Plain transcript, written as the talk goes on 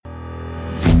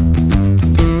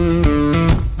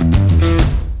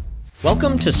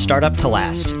Welcome to Startup to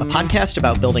Last, a podcast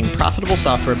about building profitable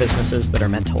software businesses that are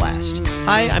meant to last.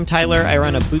 Hi, I'm Tyler. I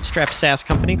run a bootstrapped SaaS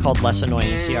company called Less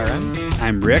Annoying CRM.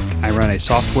 I'm Rick. I run a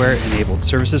software-enabled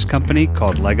services company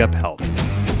called Leg Up Health.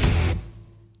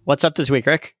 What's up this week,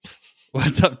 Rick?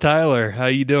 What's up, Tyler? How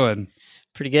you doing?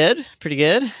 Pretty good. Pretty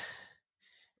good.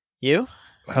 You?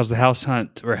 How's the house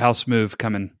hunt or house move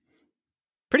coming?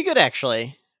 Pretty good,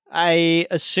 actually. I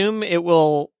assume it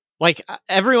will... Like,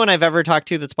 everyone I've ever talked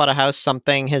to that's bought a house,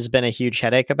 something has been a huge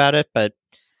headache about it, but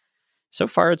so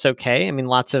far it's okay. I mean,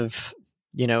 lots of,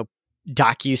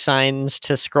 DocuSigns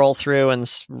to scroll through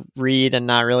and read and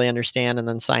not really understand and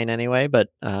then sign anyway, but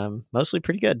mostly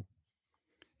pretty good.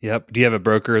 Yep. Do you have a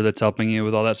broker that's helping you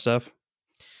with all that stuff?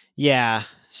 Yeah.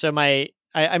 So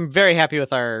I'm very happy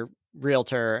with our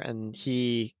realtor, and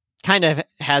he kind of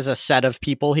has a set of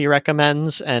people he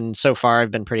recommends, and so far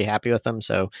I've been pretty happy with them,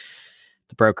 so...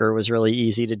 The broker was really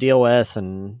easy to deal with,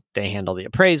 and they handle the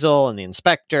appraisal and the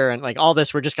inspector and like all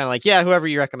this. We're just kind of like, yeah, whoever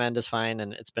you recommend is fine.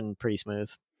 And it's been pretty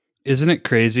smooth. Isn't it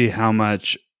crazy how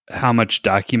much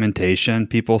documentation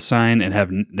people sign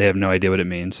and they have no idea what it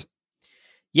means?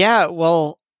 Yeah.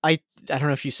 Well, I don't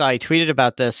know if you saw, I tweeted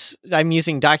about this. I'm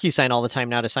using DocuSign all the time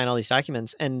now to sign all these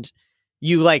documents, and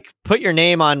you like put your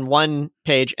name on one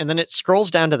page and then it scrolls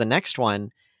down to the next one.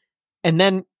 And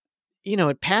then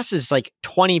it passes like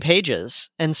 20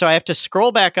 pages. And so I have to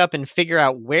scroll back up and figure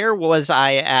out where was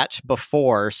I at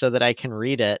before so that I can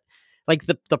read it. Like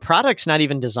the product's not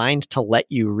even designed to let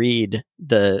you read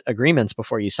the agreements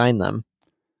before you sign them.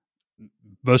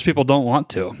 Most people don't want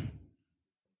to.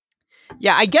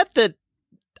 Yeah, I get that.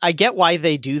 I get why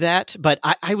they do that, but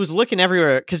I was looking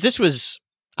everywhere because this was,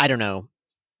 I don't know,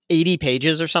 80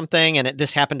 pages or something. And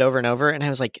this happened over and over. And I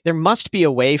was like, there must be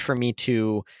a way for me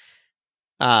to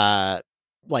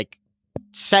like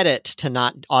set it to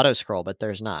not auto scroll, but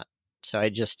there's not. So I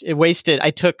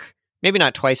took maybe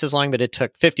not twice as long, but it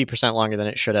took 50% longer than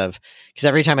it should have. Because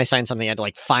every time I signed something, I had to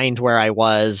like find where I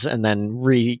was and then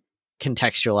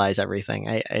recontextualize everything.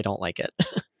 I don't like it.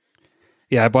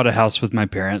 Yeah, I bought a house with my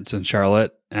parents in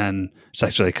Charlotte, and it's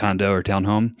actually a condo or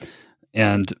townhome.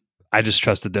 And I just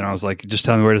trusted them. I was like, just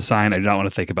tell me where to sign. I do not want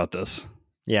to think about this.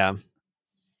 Yeah.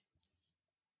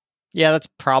 Yeah, that's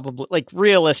probably, like,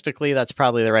 realistically, that's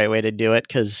probably the right way to do it,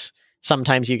 because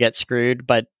sometimes you get screwed,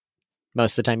 but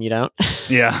most of the time you don't.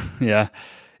 Yeah.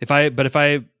 If I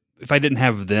didn't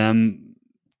have them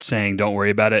saying don't worry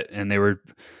about it, and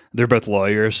they're both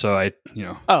lawyers, so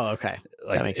Oh, okay.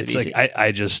 Like, that makes it's it easy. like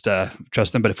I just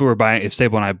trust them. But if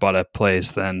Sable and I bought a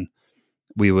place, then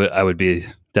I would be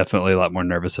definitely a lot more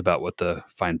nervous about what the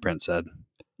fine print said.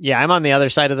 Yeah, I'm on the other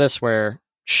side of this where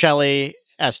Shelly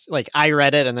asked, like, I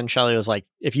read it, and then Shelly was like,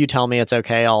 if you tell me it's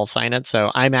okay, I'll sign it.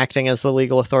 So I'm acting as the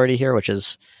legal authority here, which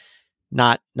is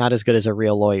not as good as a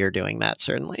real lawyer doing that,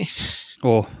 certainly.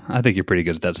 Well, I think you're pretty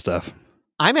good at that stuff.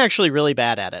 I'm actually really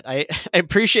bad at it. I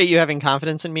appreciate you having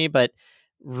confidence in me, but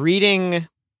reading,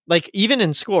 like, even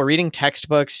in school, reading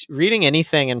textbooks, reading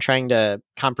anything and trying to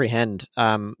comprehend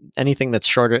anything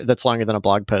that's longer than a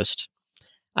blog post,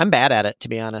 I'm bad at it, to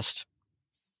be honest.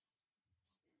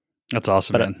 That's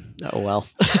awesome, man. Oh, well.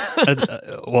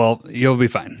 Well, you'll be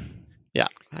fine. Yeah,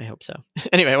 I hope so.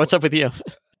 Anyway, what's up with you?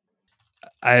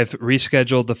 I've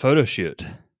rescheduled the photo shoot.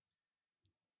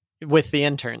 With the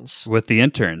interns.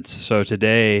 So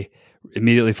today,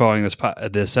 immediately following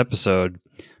this episode,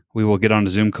 we will get on a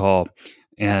Zoom call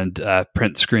and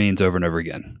print screens over and over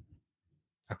again.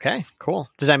 Okay, cool.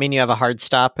 Does that mean you have a hard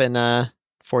stop in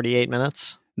 48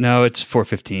 minutes? No, it's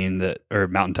 4:15 or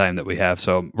Mountain Time that we have,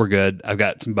 so we're good. I've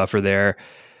got some buffer there,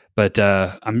 but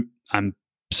I'm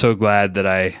so glad that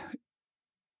I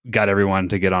got everyone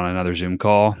to get on another Zoom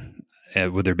call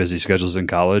with their busy schedules in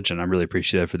college, and I'm really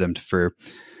appreciative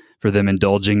for them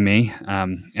indulging me.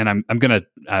 And I'm gonna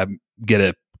get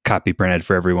a copy printed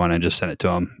for everyone and just send it to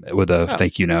them with a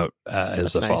thank you note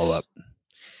as a follow up.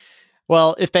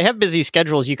 Well, if they have busy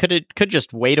schedules, you could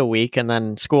just wait a week, and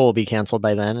then school will be canceled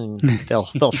by then, and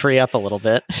they'll free up a little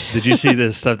bit. Did you see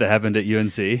the stuff that happened at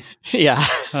UNC? Yeah,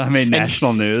 I made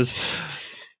national news.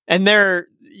 And they're,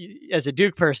 as a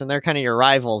Duke person, they're kind of your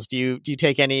rivals. Do you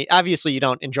take any? Obviously, you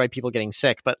don't enjoy people getting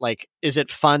sick, but like, is it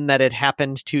fun that it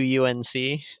happened to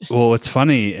UNC? Well, what's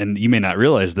funny, and you may not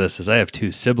realize this, is I have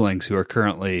two siblings who are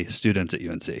currently students at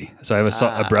UNC. So I have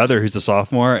a brother who's a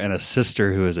sophomore and a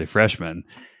sister who is a freshman.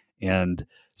 And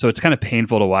so it's kind of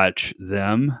painful to watch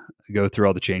them go through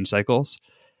all the change cycles.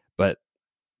 But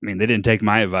I mean, they didn't take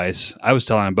my advice. I was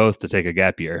telling them both to take a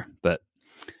gap year, but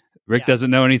Rick doesn't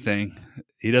know anything.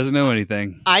 He doesn't know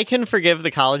anything. I can forgive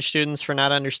the college students for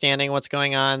not understanding what's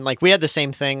going on. Like, we had the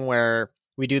same thing where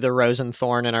we do the rose and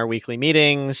thorn in our weekly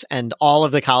meetings, and all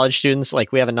of the college students,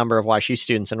 like we have a number of WashU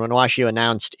students, and when WashU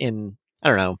announced in, I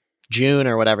don't know, June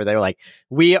or whatever, they were like,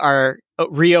 we are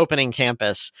reopening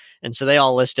campus. And so they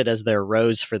all listed as their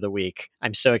rose for the week.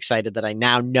 I'm so excited that I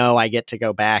now know I get to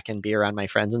go back and be around my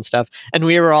friends and stuff. And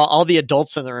we were all the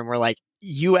adults in the room were like,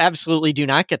 you absolutely do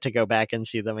not get to go back and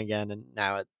see them again. And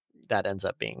now that ends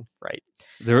up being right.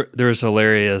 There was a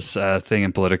hilarious thing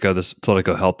in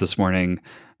Politico Health this morning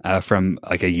from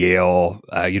like a Yale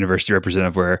University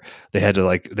representative where they had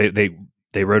to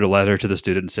they wrote a letter to the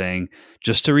student saying,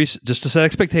 just to set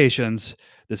expectations,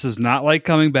 this is not like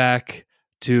coming back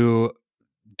to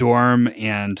dorm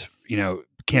and,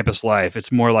 campus life.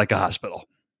 It's more like a hospital.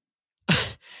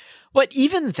 But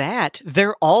even that,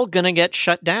 they're all going to get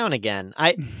shut down again.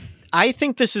 I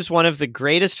think this is one of the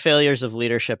greatest failures of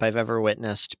leadership I've ever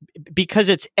witnessed, because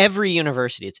it's every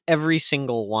university, it's every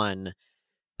single one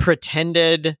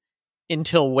pretended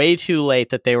until way too late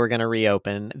that they were going to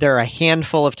reopen. There are a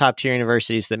handful of top tier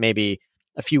universities that maybe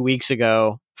a few weeks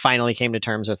ago finally came to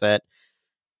terms with it,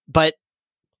 but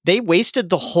they wasted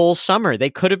the whole summer. They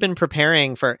could have been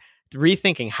preparing for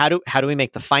rethinking how do we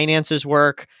make the finances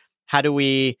work? How do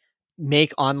we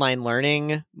make online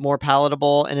learning more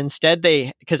palatable? And instead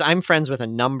because I'm friends with a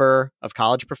number of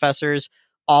college professors,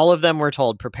 all of them were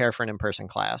told prepare for an in-person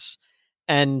class.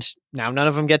 And now none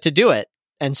of them get to do it.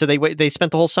 And so they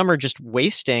spent the whole summer just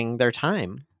wasting their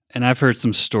time. And I've heard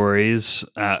some stories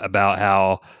about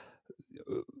how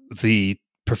the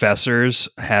professors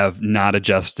have not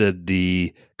adjusted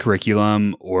the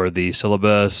curriculum or the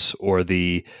syllabus or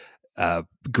the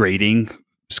grading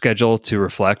schedule to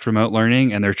reflect remote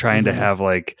learning. And they're trying to have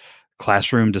like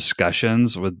classroom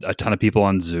discussions with a ton of people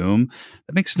on Zoom.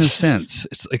 That makes no sense.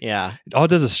 It's like, yeah, it all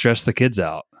does is stress the kids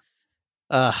out.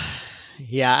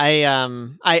 Yeah,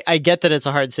 I get that it's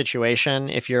a hard situation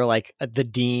if you're like the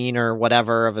dean or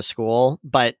whatever of a school,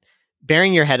 but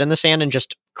burying your head in the sand and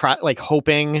just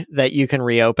hoping that you can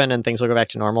reopen and things will go back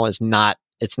to normal it's not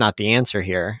the answer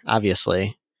here,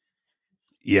 obviously.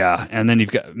 Yeah, and then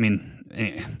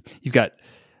you've got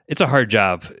it's a hard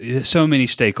job. So many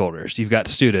stakeholders. You've got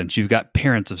students, you've got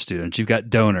parents of students, you've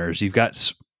got donors, you've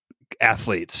got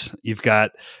athletes, you've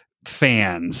got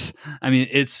fans. I mean,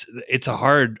 it's a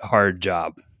hard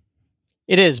job.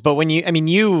 It is, but when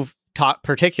you talk,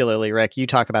 particularly Rick, you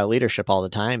talk about leadership all the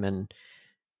time, and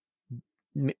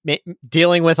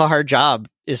dealing with a hard job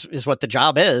is what the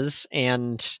job is,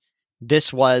 and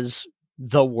this was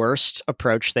the worst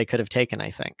approach they could have taken, I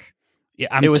think.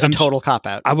 Yeah, it was a total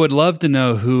cop-out. I would love to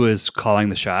know who is calling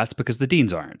the shots, because the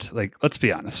deans aren't. Like, let's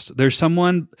be honest. There's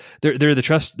someone. There's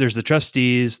the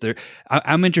trustees.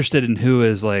 I'm interested in who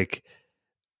is like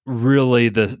really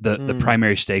the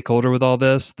primary stakeholder with all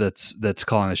this. That's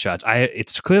calling the shots.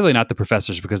 It's clearly not the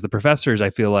professors, because the professors,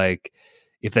 I feel like,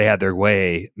 if they had their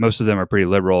way, most of them are pretty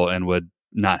liberal and would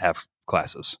not have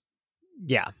classes.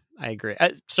 Yeah, I agree.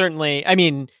 Certainly, I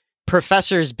mean,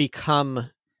 professors become,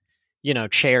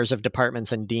 chairs of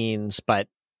departments and deans, but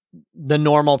the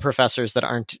normal professors that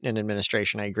aren't in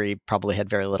administration, I agree, probably had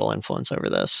very little influence over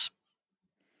this.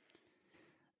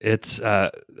 It's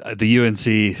the UNC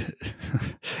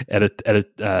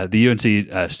the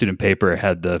UNC student paper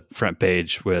had the front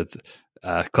page with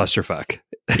clusterfuck.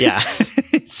 Yeah.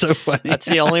 It's so funny. That's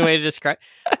the only way to describe.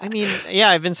 I mean, yeah,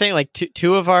 I've been saying like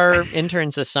two of our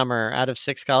interns this summer out of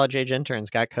 6 college age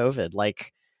interns got COVID.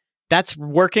 Like, that's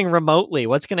working remotely.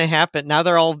 What's going to happen? Now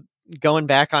they're all going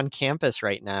back on campus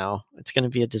right now. It's going to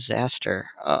be a disaster.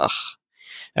 Ugh.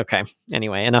 Okay.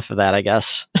 Anyway, enough of that, I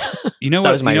guess.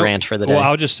 That was my rant for the day. Well,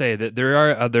 I'll just say that there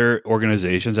are other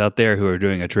organizations out there who are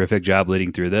doing a terrific job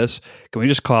leading through this. Can we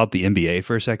just call out the NBA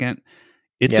for a second?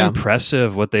 It's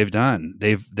impressive what they've done.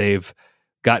 They've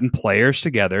gotten players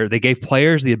together. They gave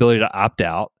players the ability to opt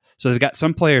out. So they've got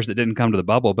some players that didn't come to the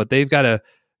bubble, but they've got a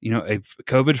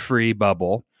COVID-free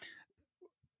bubble.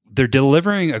 They're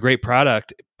delivering a great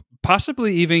product,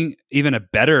 possibly even a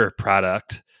better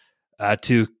product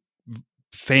to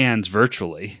fans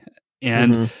virtually.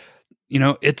 And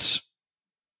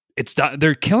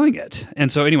they're killing it.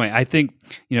 And so anyway, I think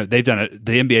they've done it.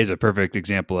 The NBA is a perfect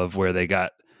example of where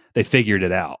they figured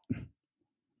it out.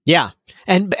 Yeah.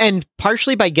 And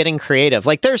partially by getting creative.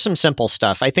 Like, there's some simple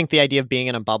stuff. I think the idea of being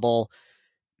in a bubble,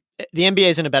 the NBA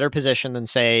is in a better position than,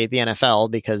 say, the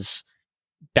NFL, because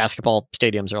basketball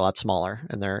stadiums are a lot smaller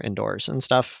and they're indoors and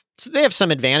stuff. So they have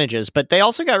some advantages, but they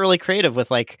also got really creative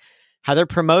with like how they're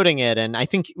promoting it. And I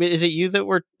think, is it you that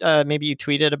were maybe you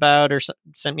tweeted about or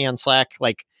sent me on Slack,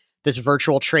 like this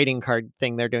virtual trading card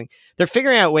thing they're doing? They're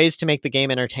figuring out ways to make the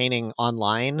game entertaining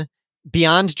online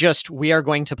beyond just, we are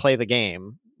going to play the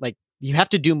game. Like, you have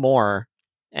to do more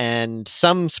And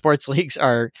some sports leagues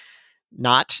are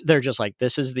not. They're just like,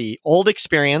 this is the old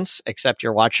experience, except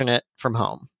you're watching it from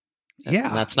home. And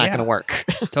that's not going to work.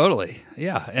 Totally.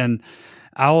 Yeah. And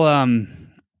I'll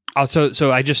also,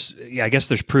 so I guess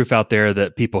there's proof out there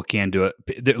that people can do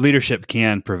it. That leadership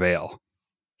can prevail.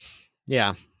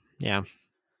 Yeah. Yeah.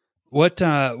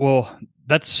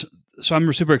 So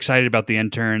I'm super excited about the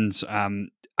interns.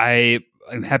 I'm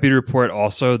happy to report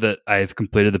also that I've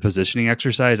completed the positioning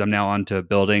exercise. I'm now on to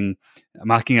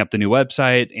mocking up the new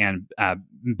website and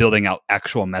building out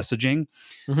actual messaging.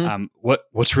 Mm-hmm.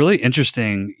 What's really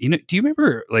interesting, do you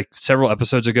remember like several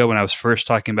episodes ago when I was first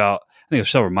talking about, I think it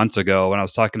was several months ago when I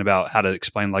was talking about how to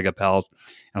explain Leg Up Health,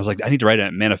 and I was like, I need to write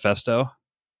a manifesto.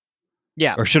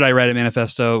 Yeah. Or should I write a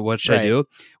manifesto? What should I do?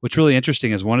 What's really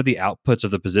interesting is one of the outputs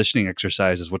of the positioning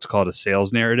exercise is what's called a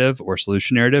sales narrative or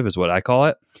solution narrative is what I call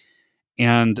it.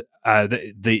 And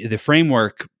the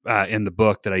framework in the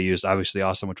book that I used, obviously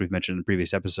awesome, which we've mentioned in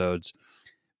previous episodes,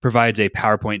 provides a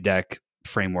PowerPoint deck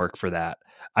framework for that.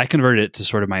 I converted it to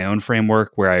sort of my own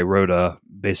framework where I wrote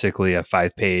basically a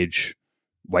 5-page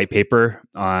white paper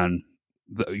on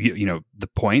the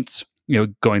points,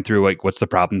 going through like what's the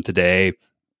problem today,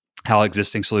 how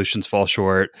existing solutions fall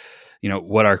short,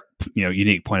 what our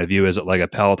unique point of view is at Leg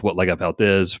Up Health, what Leg Up Health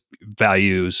is,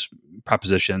 values,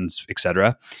 propositions,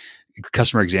 etc.,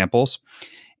 customer examples,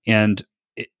 and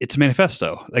it's a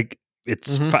manifesto. Like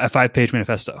it's a 5-page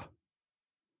manifesto.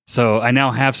 So I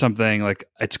now have something like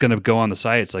it's going to go on the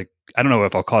site. It's like, I don't know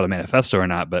if I'll call it a manifesto or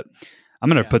not, but I'm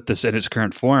going to put this in its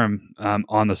current form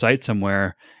on the site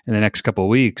somewhere in the next couple of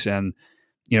weeks. And,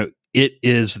 it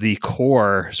is the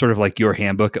core, sort of like your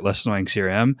handbook at Less Annoying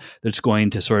CRM, that's going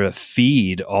to sort of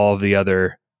feed all of the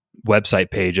other website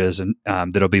pages and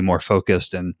that'll be more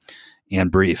focused and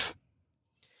brief.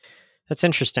 That's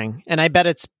interesting. And I bet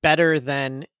it's better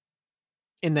than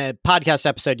in the podcast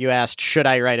episode you asked, should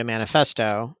I write a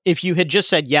manifesto? If you had just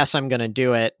said, yes, I'm going to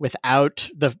do it without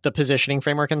the positioning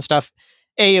framework and stuff,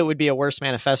 A, it would be a worse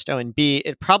manifesto, and B,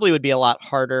 it probably would be a lot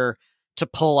harder to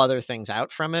pull other things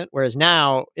out from it. Whereas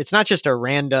now it's not just a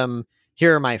random,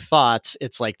 here are my thoughts.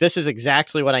 It's like, this is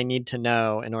exactly what I need to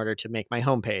know in order to make my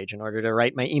homepage, in order to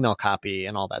write my email copy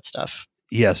and all that stuff.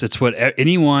 Yes, it's what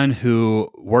anyone who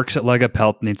works at Leg Up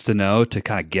Health needs to know to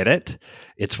kind of get it.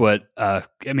 It's what,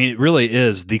 it really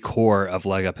is the core of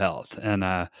Leg Up Health,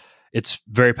 and it's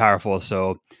very powerful.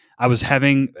 So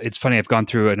it's funny, I've gone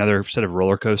through another set of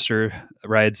roller coaster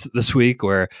rides this week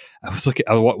where I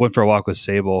went for a walk with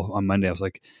Sable on Monday. I was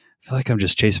like, I feel like I'm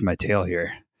just chasing my tail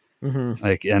here.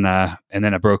 Mm-hmm. And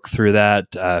then I broke through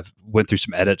that, went through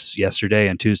some edits yesterday,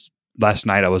 and last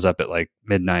night I was up at like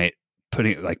midnight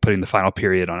putting the final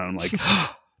period on it. I'm like,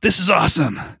 oh, this is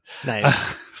awesome.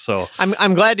 Nice. So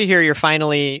I'm glad to hear you're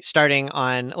finally starting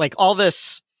on like all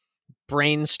this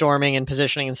brainstorming and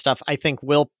positioning and stuff. I think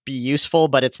will be useful,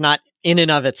 but it's not in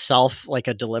and of itself like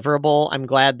a deliverable. I'm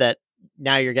glad that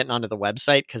now you're getting onto the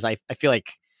website, because I feel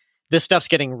like this stuff's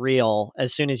getting real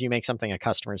as soon as you make something a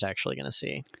customer's actually going to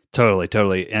see.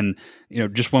 Totally. And,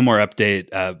 just one more update.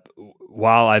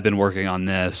 While I've been working on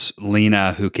this,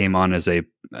 Lena, who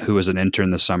was an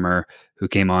intern this summer, who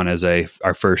came on as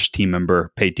our first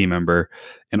paid team member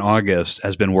in August,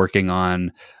 has been working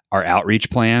on our outreach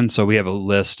plan. So we have a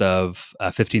list of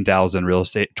 12,000 real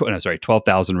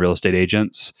estate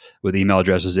agents with email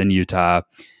addresses in Utah.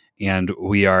 And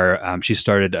we are, she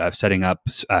started setting up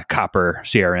Copper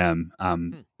CRM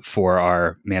for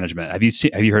our management. Have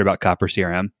you heard about Copper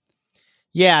CRM?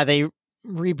 Yeah, they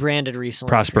rebranded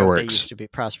recently. ProsperWorks. They used to be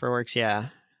ProsperWorks. Yeah.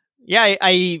 Yeah,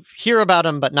 I hear about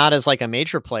them, but not as like a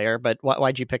major player. But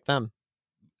why'd you pick them?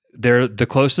 They're the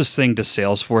closest thing to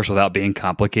Salesforce without being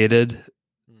complicated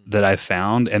that I've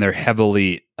found, and they're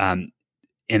heavily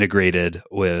integrated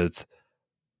with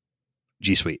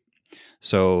G Suite.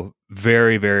 So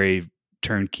very, very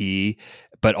turnkey,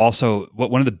 but also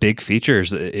one of the big features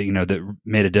that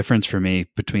made a difference for me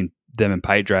between them and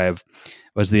Pipedrive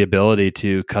was the ability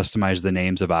to customize the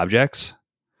names of objects.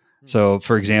 So,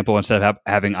 for example, instead of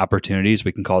having opportunities,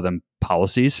 we can call them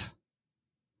policies.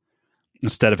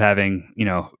 Instead of having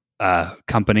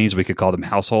companies, we could call them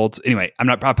households. Anyway,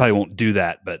 I probably won't do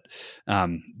that, but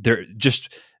they're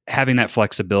just having that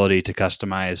flexibility to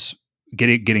customize,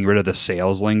 getting rid of the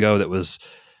sales lingo that was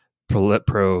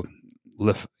proliferating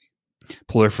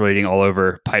all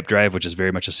over Pipedrive, which is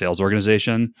very much a sales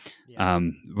organization,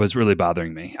 was really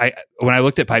bothering me. When I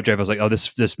looked at Pipedrive, I was like, oh,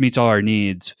 this meets all our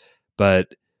needs, but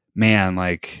man,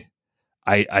 like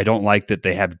I don't like that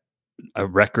they have a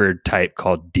record type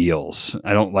called deals.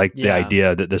 I don't like the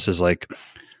idea that this is like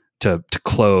to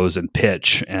close and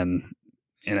pitch, and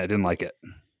I didn't like it.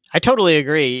 I totally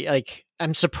agree. Like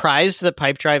I'm surprised that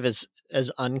Pipedrive is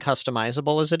as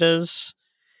uncustomizable as it is.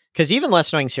 Because even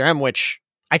Less Knowing CRM, which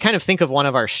I kind of think of one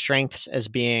of our strengths as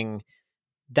being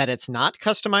that it's not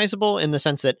customizable, in the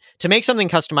sense that to make something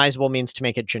customizable means to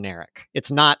make it generic.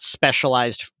 It's not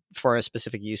specialized for a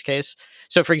specific use case.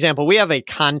 So, for example, we have a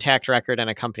contact record and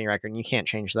a company record, and you can't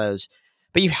change those.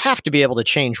 But you have to be able to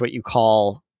change what you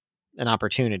call an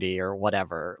opportunity or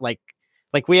whatever. Like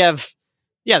we have,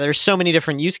 there's so many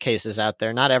different use cases out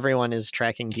there. Not everyone is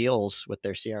tracking deals with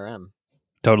their CRM.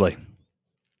 Totally.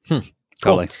 Cool.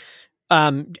 Totally.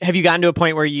 Have you gotten to a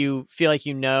point where you feel like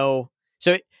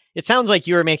so it sounds like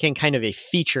you were making kind of a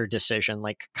feature decision,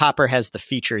 like Copper has the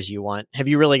features you want. Have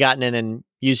you really gotten in and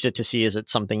used it to see, is it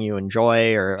something you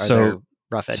enjoy, or are there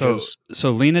rough edges?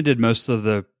 So Lena did most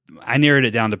of I narrowed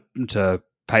it down to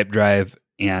Pipedrive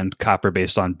and Copper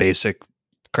based on basic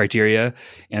criteria.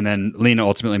 And then Lena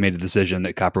ultimately made the decision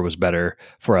that Copper was better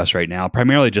for us right now,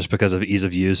 primarily just because of ease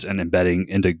of use and embedding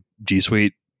into G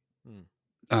Suite.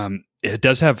 It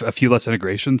does have a few less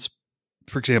integrations.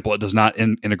 For example, it does not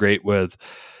integrate with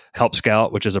Help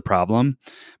Scout, which is a problem.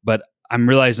 But I'm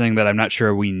realizing that I'm not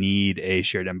sure we need a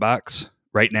shared inbox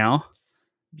right now.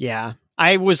 Yeah.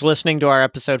 I was listening to our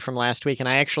episode from last week, and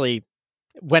I actually,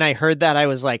 when I heard that, I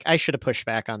was like, I should have pushed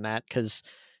back on that, because,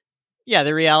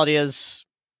 the reality is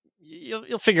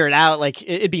you'll figure it out. Like,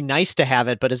 it'd be nice to have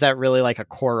it, but is that really like a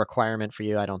core requirement for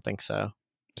you? I don't think so.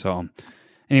 So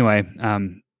anyway,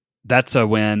 that's a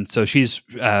win. So she's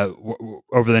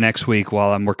over the next week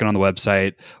while I'm working on the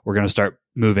website, we're going to start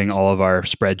moving all of our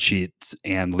spreadsheets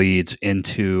and leads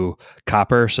into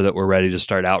Copper so that we're ready to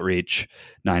start outreach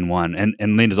 9/1.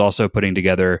 And Lena's also putting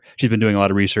together, she's been doing a lot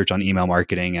of research on email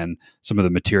marketing and some of the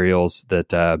materials that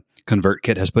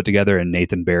ConvertKit has put together, and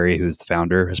Nathan Barry, who's the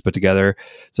founder, has put together.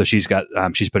 So she's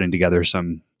putting together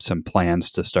some plans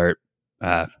to start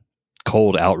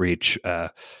cold outreach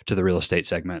to the real estate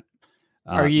segment.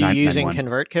 Are you using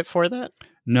ConvertKit for that?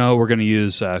 No, we're going to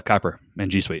use Copper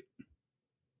and G Suite.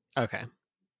 Okay.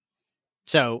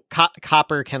 So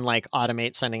Copper can like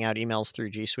automate sending out emails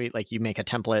through G Suite. Like you make a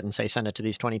template and say, send it to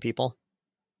these 20 people.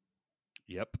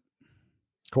 Yep.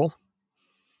 Cool.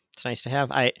 It's nice to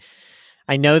have.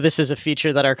 I know this is a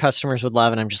feature that our customers would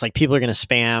love, and I'm just like, people are going to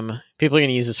spam. People are going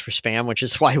to use this for spam, which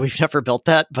is why we've never built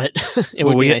that, but it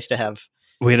would be nice to have.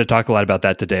 We had to talk a lot about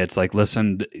that today. It's like,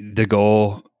 listen, the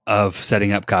goal of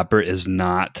setting up Copper is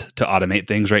not to automate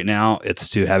things right now. It's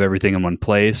to have everything in one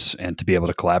place and to be able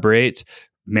to collaborate.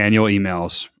 Manual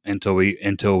emails until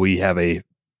we have a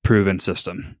proven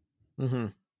system. Mm-hmm.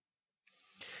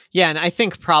 Yeah, and I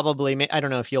think probably, I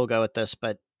don't know if you'll go with this,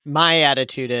 but my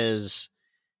attitude is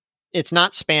it's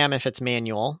not spam if it's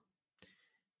manual.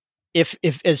 If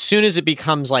as soon as it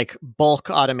becomes like bulk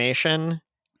automation,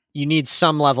 you need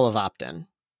some level of opt-in.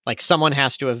 Like someone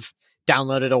has to have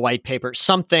downloaded a white paper,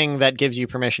 something that gives you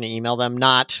permission to email them,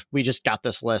 not we just got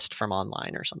this list from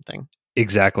online or something.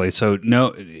 Exactly. So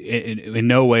no, in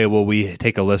no way will we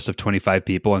take a list of 25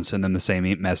 people and send them the same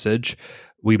message.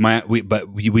 We might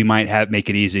make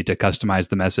it easy to customize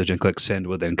the message and click send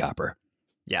within Copper.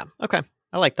 Yeah. Okay.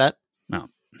 I like that. No.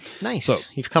 Nice. So,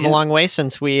 you've come a long way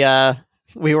since we were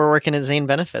working at Zane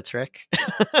Benefits, Rick.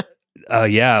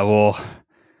 Yeah. Well,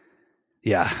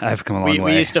 yeah, I've come a long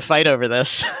way. We used to fight over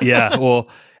this. Yeah. Well,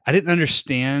 I didn't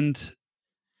understand.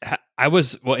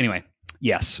 Anyway.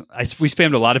 Yes, we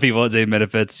spammed a lot of people at Zane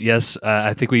Benefits. Yes,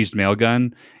 I think we used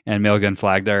Mailgun, and Mailgun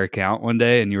flagged our account one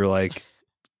day, and you were like,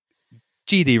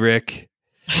 "GD, Rick."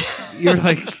 You were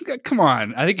like, "Come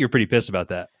on!" I think you're pretty pissed about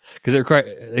that because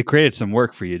it created some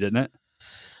work for you, didn't it?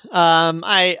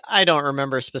 I don't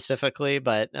remember specifically,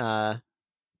 but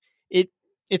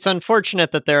it's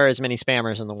unfortunate that there are as many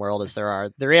spammers in the world as there are.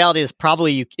 The reality is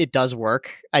probably it does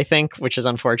work, I think, which is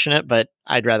unfortunate, but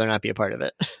I'd rather not be a part of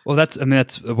it. Well, that's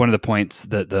one of the points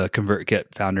that the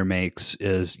ConvertKit founder makes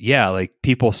is, like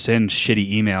people send shitty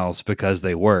emails because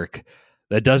they work.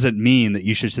 That doesn't mean that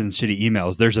you should send shitty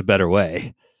emails. There's a better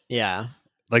way. Yeah.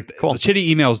 Like cool. The shitty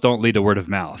emails don't lead to word of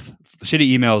mouth. The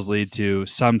shitty emails lead to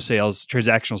some sales,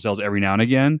 transactional sales every now and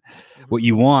again. Mm-hmm. What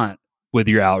you want with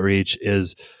your outreach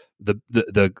is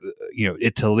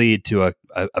it to lead to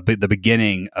the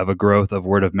beginning of a growth of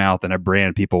word of mouth and a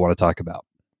brand people want to talk about.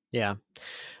 Yeah.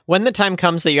 When the time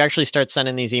comes that you actually start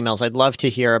sending these emails, I'd love to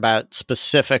hear about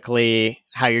specifically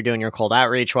how you're doing your cold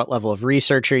outreach. What level of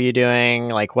research are you doing?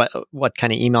 Like what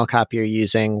kind of email copy you're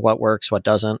using? What works? What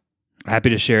doesn't?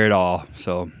 Happy to share it all.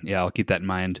 So yeah, I'll keep that in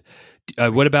mind.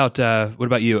 What about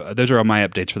you? Those are all my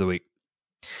updates for the week.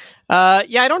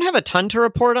 I don't have a ton to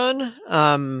report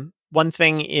on. One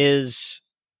thing is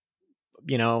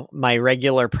my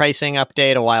regular pricing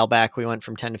update a while back, we went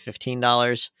from $10 to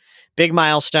 $15. Big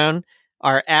milestone.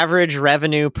 Our average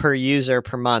revenue per user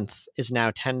per month is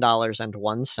now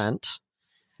 $10.01.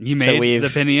 You made the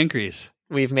penny increase.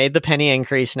 We've made the penny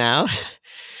increase now,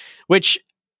 which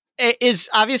is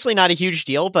obviously not a huge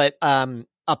deal, but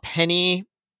a penny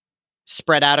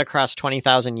spread out across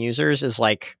 20,000 users is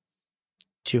like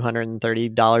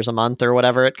 $230 a month or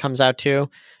whatever it comes out to.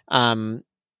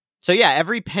 So yeah,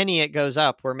 every penny it goes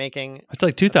up, we're making. It's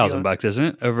like $2,000, isn't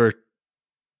it? Over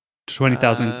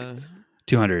 20,000,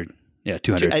 200. Yeah,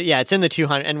 200. Yeah, it's in the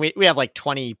 200, and we have like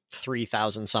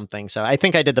 23,000 something. So I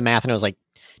think I did the math, and it was like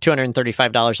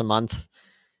 $235 a month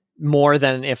more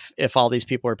than if all these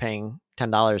people were paying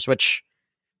 $10, which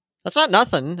that's not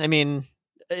nothing. I mean,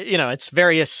 it's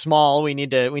very small. We need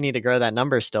to grow that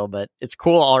number still, but it's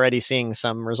cool already seeing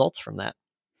some results from that.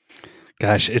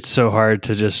 Gosh, it's so hard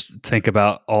to just think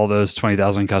about all those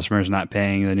 20,000 customers not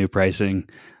paying the new pricing,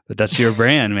 but that's your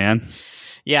brand, man.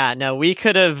 Yeah, no, we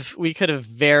could have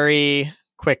very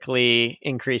quickly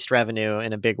increased revenue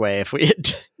in a big way if we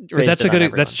had raised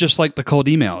that's just like the cold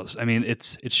emails. I mean,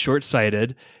 it's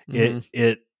short-sighted.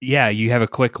 Mm-hmm. You have a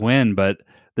quick win, but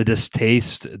the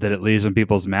distaste that it leaves in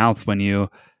people's mouth when you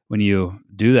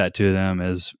do that to them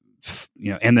is,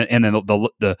 and then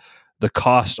the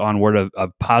cost on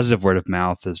positive word of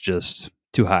mouth is just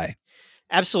too high.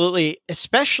 Absolutely.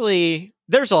 Especially,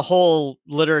 there's a whole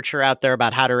literature out there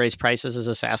about how to raise prices as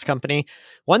a SaaS company.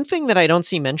 One thing that I don't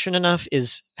see mentioned enough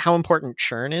is how important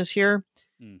churn is here.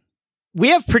 We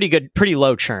have pretty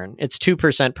low churn. It's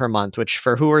 2% per month, which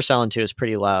for who we're selling to is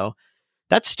pretty low.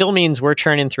 That still means we're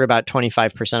churning through about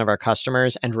 25% of our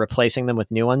customers and replacing them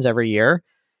with new ones every year.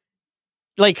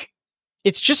 Like,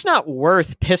 it's just not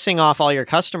worth pissing off all your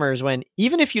customers when,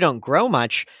 even if you don't grow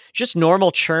much, just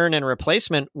normal churn and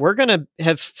replacement, we're going to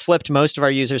have flipped most of our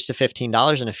users to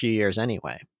 $15 in a few years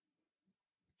anyway.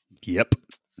 Yep.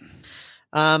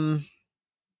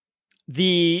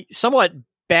 The somewhat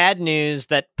bad news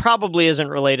that probably isn't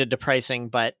related to pricing,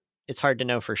 but it's hard to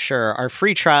know for sure. Our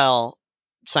free trial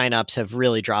signups have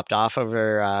really dropped off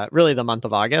over really the month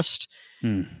of August.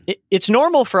 It's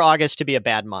normal for August to be a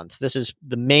bad month. This is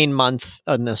the main month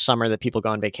in the summer that people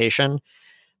go on vacation.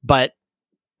 But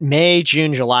May,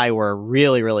 June, July were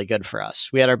really, really good for us.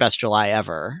 We had our best July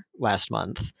ever last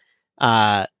month.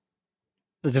 The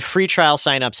free trial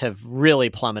signups have really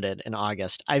plummeted in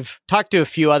August. I've talked to a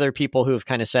few other people who have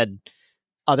kind of said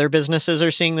other businesses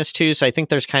are seeing this too. So I think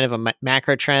there's kind of a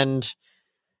macro trend.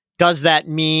 Does that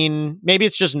mean maybe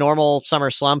it's just normal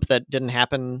summer slump that didn't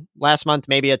happen last month?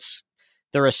 Maybe it's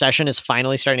the recession is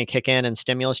finally starting to kick in and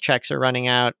stimulus checks are running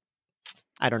out.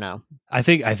 I don't know. I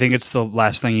think it's the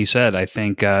last thing you said. I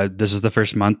think this is the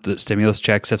first month that stimulus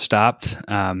checks have stopped.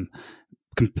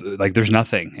 Like there's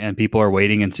nothing, and people are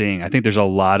waiting and seeing. I think there's a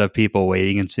lot of people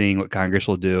waiting and seeing what Congress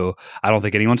will do. I don't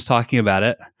think anyone's talking about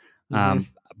it.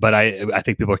 But I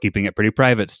think people are keeping it pretty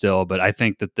private still. But I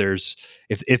think that there's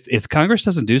if Congress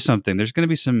doesn't do something, there's going to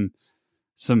be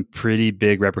some pretty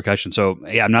big repercussions. So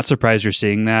yeah, I'm not surprised you're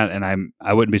seeing that, and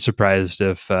I wouldn't be surprised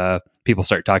if people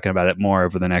start talking about it more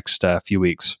over the next few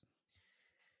weeks.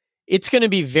 It's going to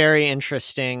be very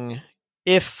interesting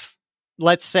if,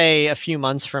 let's say, a few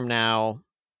months from now,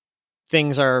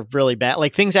 things are really bad.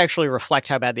 Like things actually reflect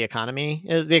how bad the economy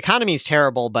is. The economy is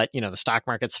terrible, but the stock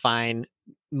market's fine.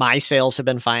 My sales have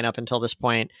been fine up until this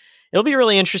point. It'll be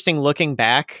really interesting looking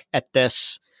back at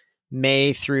this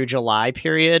May through July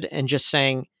period and just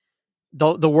saying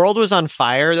the world was on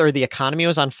fire, or the economy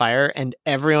was on fire, and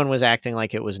everyone was acting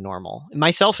like it was normal,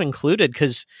 myself included,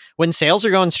 because when sales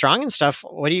are going strong and stuff,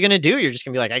 what are you going to do? You're just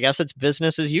going to be like, I guess it's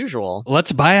business as usual.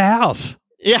 Let's buy a house.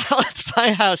 Yeah, let's buy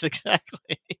a house.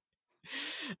 Exactly.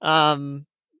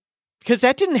 Because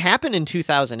that didn't happen in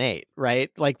 2008,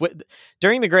 right? Like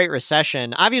during the Great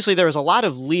Recession, obviously there was a lot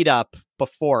of lead up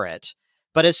before it.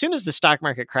 But as soon as the stock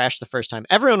market crashed the first time,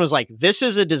 everyone was like, this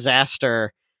is a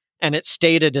disaster. And it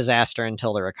stayed a disaster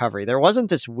until the recovery. There wasn't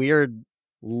this weird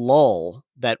lull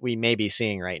that we may be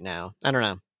seeing right now. I don't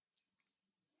know.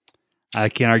 I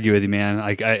can't argue with you, man.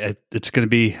 It's going to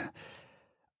be,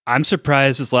 I'm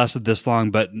surprised it's lasted this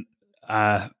long, but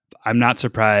I'm not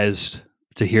surprised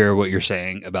to hear what you're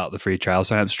saying about the free trial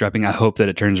signups dropping. I hope that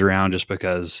it turns around, just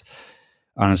because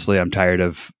honestly, I'm tired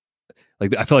of,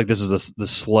 I feel like this is the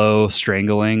slow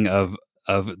strangling of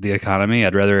the economy.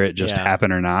 I'd rather it just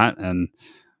happen or not. And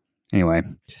anyway,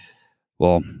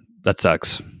 well, that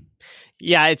sucks.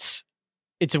 Yeah, it's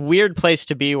a weird place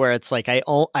to be where it's like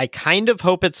I kind of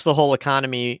hope it's the whole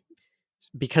economy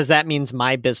because that means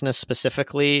my business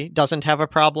specifically doesn't have a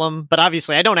problem. But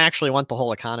obviously, I don't actually want the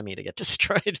whole economy to get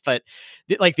destroyed. But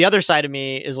the other side of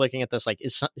me is looking at this like,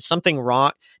 is something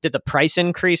wrong? Did the price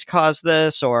increase cause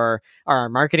this, or are our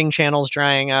marketing channels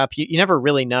drying up? You never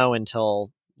really know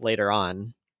until later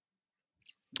on.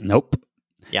 Nope.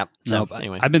 Yep. So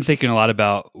anyway, I've been thinking a lot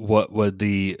about what would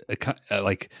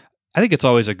I think it's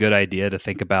always a good idea to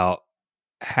think about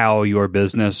how your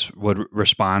business would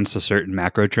respond to certain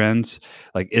macro trends.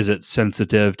 Like, is it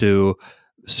sensitive to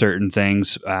certain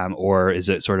things, or is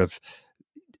it sort of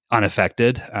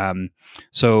unaffected?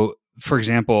 So, for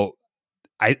example,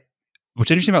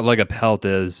 what's interesting about Leg Up Health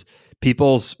is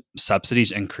people's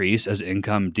subsidies increase as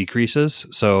income decreases.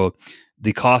 So,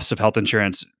 the cost of health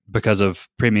insurance because of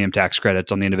premium tax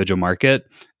credits on the individual market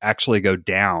actually go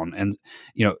down, and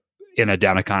in a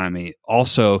down economy.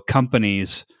 Also,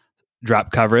 companies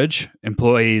drop coverage,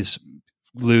 employees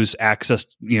lose access,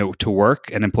 to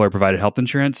work and employer provided health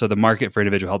insurance. So the market for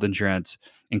individual health insurance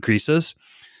increases.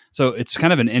 So it's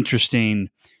kind of an interesting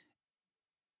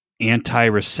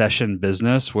anti-recession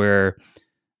business where,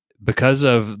 because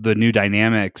of the new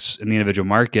dynamics in the individual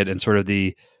market and sort of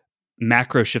the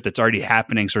macro shift that's already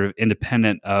happening, sort of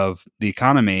independent of the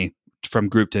economy from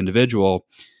group to individual,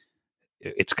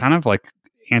 it's kind of like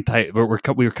we were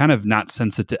kind of not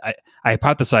sensitive. I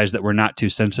hypothesized that we're not too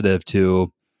sensitive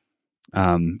to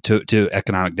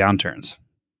economic downturns.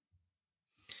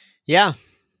 Yeah,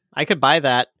 I could buy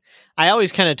that. I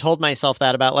always kind of told myself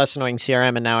that about Less Annoying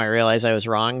CRM, and now I realize I was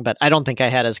wrong, but I don't think I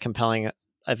had as compelling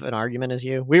of an argument as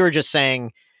you. We were just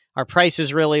saying our price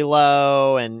is really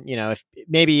low, and if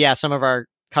maybe, some of our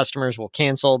customers will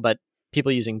cancel, but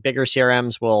people using bigger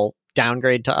CRMs will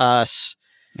downgrade to us.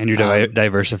 And you're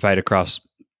diversified across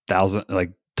tons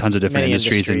of different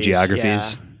industries and geographies.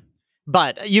 Yeah.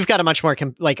 But you've got a much more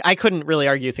I couldn't really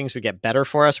argue things would get better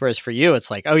for us, whereas for you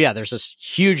it's like, oh yeah, there's this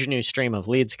huge new stream of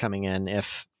leads coming in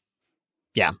if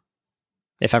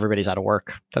everybody's out of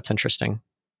work. That's interesting.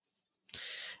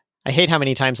 I hate how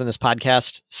many times in this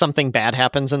podcast something bad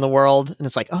happens in the world and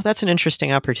it's like, oh, that's an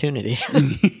interesting opportunity.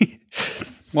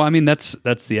 Well, I mean, that's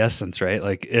the essence, right?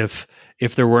 Like if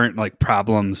there weren't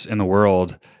problems in the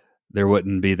world, there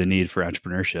wouldn't be the need for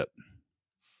entrepreneurship.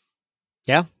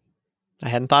 Yeah. I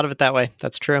hadn't thought of it that way.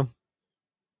 That's true.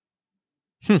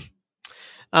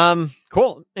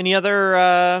 Cool. Any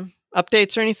other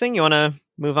updates or anything? You want to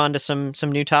move on to some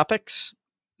new topics?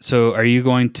 So are you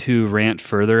going to rant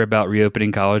further about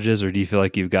reopening colleges, or do you feel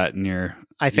like you've gotten your...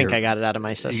 I think I got it out of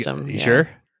my system. You sure?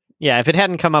 Yeah, if it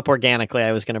hadn't come up organically,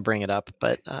 I was going to bring it up,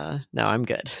 but no, I'm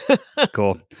good.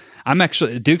 Cool.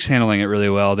 Duke's handling it really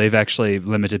well. They've actually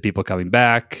limited people coming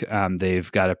back.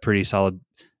 They've got a pretty solid,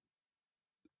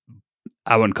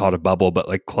 I wouldn't call it a bubble, but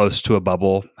close to a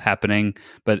bubble happening,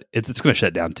 but it's going to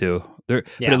shut down too. But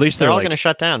at least they're all going to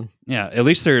shut down. Yeah. At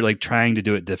least they're trying to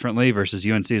do it differently versus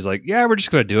UNC is we're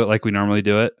just going to do it like we normally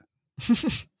do it.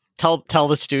 Tell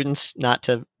the students not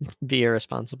to be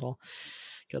irresponsible.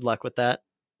 Good luck with that.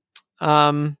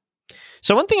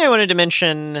 So one thing I wanted to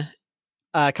mention,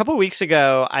 a couple of weeks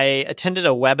ago, I attended a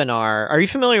webinar. Are you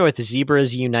familiar with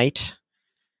Zebras Unite?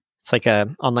 It's like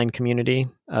a online community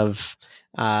of,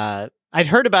 I'd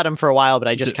heard about them for a while, but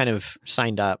I just kind of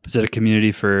signed up. Is it a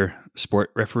community for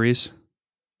sport referees?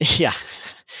 Yeah.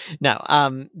 No.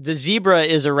 The zebra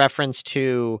is a reference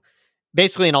to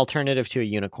basically an alternative to a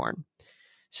unicorn.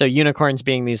 So unicorns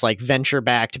being these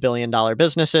venture-backed billion-dollar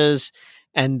businesses.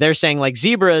 And they're saying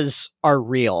zebras are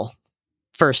real.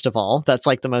 First of all, that's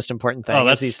the most important thing. Oh,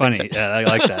 that's these funny. Yeah, I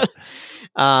like that.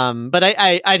 But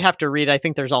I'd have to read. I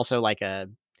think there's also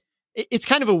it's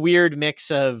kind of a weird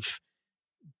mix of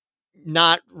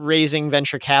not raising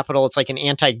venture capital. It's an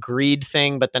anti-greed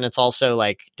thing, but then it's also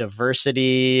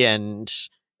diversity and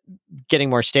getting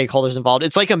more stakeholders involved.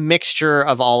 It's a mixture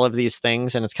of all of these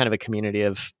things, and it's kind of a community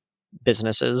of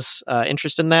businesses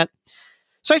interested in that.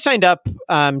 So I signed up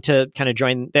to kind of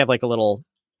join. They have a little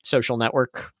social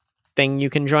network thing you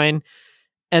can join.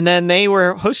 And then they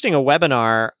were hosting a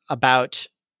webinar about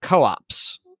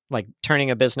co-ops, turning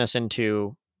a business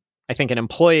into, I think an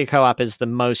employee co-op is the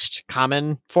most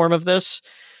common form of this.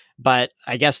 But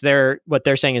I guess what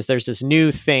they're saying is there's this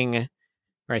new thing,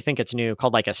 or I think it's new,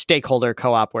 called a stakeholder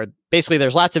co-op, where basically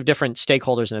there's lots of different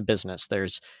stakeholders in a business.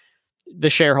 There's the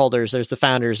shareholders, there's the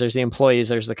founders, there's the employees,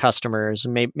 there's the customers,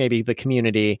 maybe the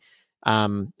community.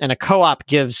 And a co-op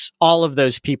gives all of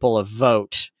those people a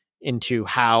vote into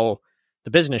how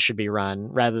the business should be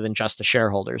run rather than just the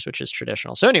shareholders, which is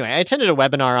traditional. So anyway, I attended a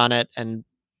webinar on it and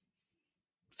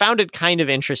found it kind of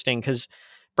interesting because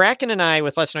Bracken and I,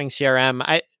 with Less Annoying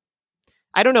CRM,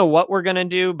 I don't know what we're going to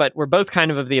do, but we're both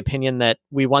kind of the opinion that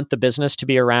we want the business to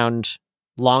be around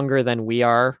longer than we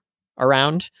are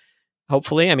around,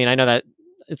 hopefully. I mean, I know that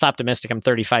it's optimistic. I'm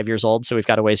 35 years old, so we've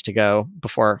got a ways to go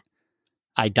before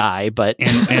I die. But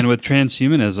and with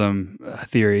transhumanism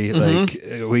theory,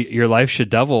 Mhm. like your life should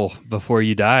double before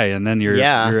you die, and then you're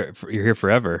here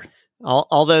forever.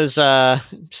 All those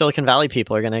Silicon Valley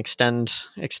people are going to extend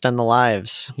the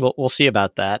lives. We'll see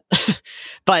about that.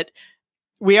 But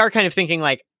we are kind of thinking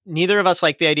like neither of us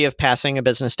like the idea of passing a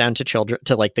business down to children,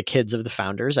 to like the kids of the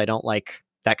founders. I don't like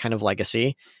that kind of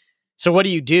legacy. So what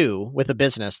do you do with a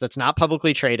business that's not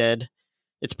publicly traded?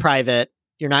 It's private.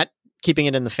 You're not keeping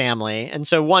it in the family. And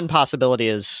so one possibility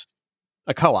is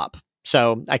a co-op.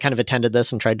 So I kind of attended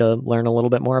this and tried to learn a little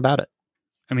bit more about it.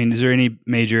 I mean, is there any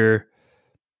major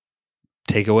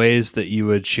takeaways that you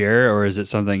would share, or is it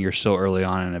something you're still early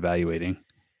on in evaluating?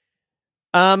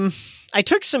 I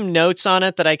took some notes on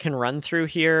it that I can run through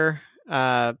here.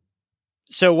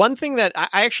 So one thing that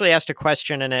I actually asked a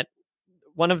question in it,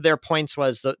 one of their points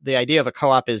was the idea of a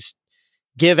co-op is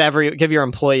give your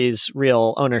employees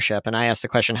real ownership. And I asked the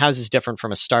question, how is this different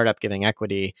from a startup giving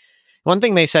equity? One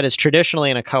thing they said is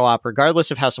traditionally in a co-op,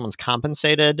 regardless of how someone's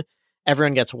compensated,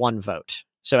 everyone gets one vote.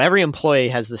 So every employee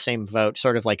has the same vote,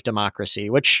 sort of like democracy,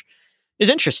 which is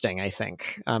interesting, I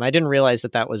think. I didn't realize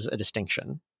that was a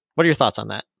distinction. What are your thoughts on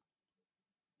that?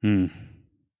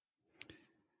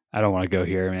 I don't want to go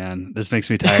here, man. This makes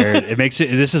me tired.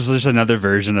 This is just another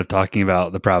version of talking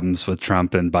about the problems with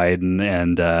Trump and Biden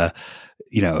and,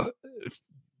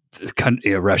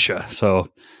 Russia.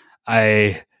 So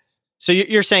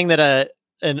you're saying that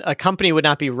a company would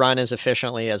not be run as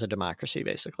efficiently as a democracy,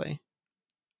 basically?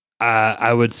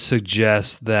 I would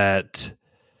suggest that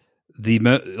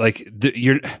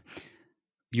you're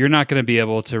not going to be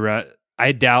able to run.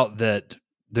 I doubt that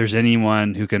there's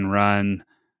anyone who can run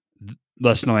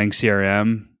Less Annoying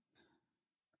CRM.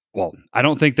 Well, I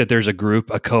don't think that there's a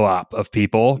co-op of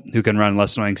people who can run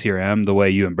Less Annoying CRM the way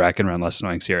you and Bracken run Less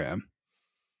Annoying CRM.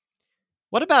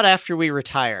 What about after we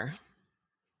retire?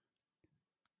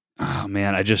 Oh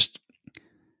man, this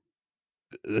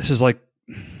is like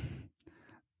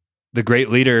the great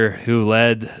leader who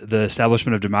led the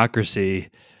establishment of democracy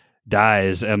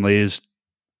dies and leaves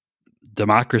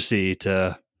democracy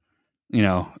to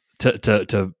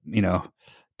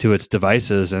its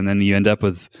devices, and then you end up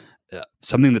with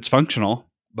something that's functional,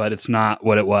 but it's not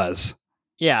what it was.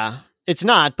 Yeah, it's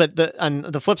not. But on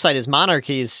the flip side is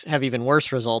monarchies have even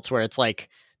worse results, where it's like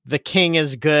the king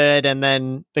is good, and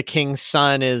then the king's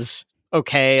son is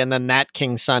okay, and then that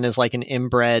king's son is like an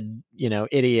inbred,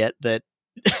 idiot that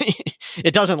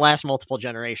it doesn't last multiple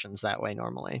generations that way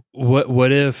normally.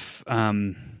 What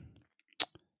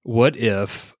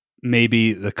if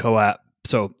maybe the co-op?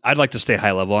 So I'd like to stay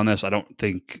high level on this. I'm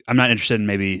not interested in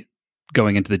maybe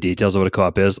going into the details of what a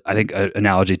co-op is. I think an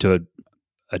analogy to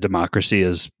a democracy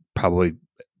is probably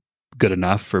good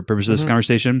enough for purposes of this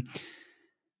conversation.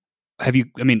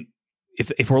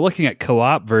 If we're looking at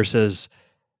co-op versus,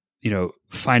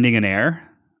 finding an heir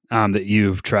that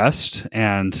you trust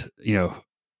and,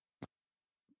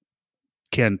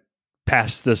 can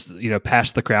pass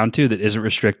the crown to, that isn't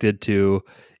restricted to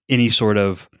any sort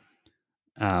of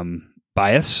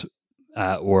bias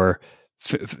or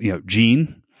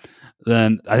gene,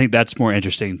 then I think that's more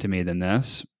interesting to me than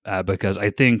this, because I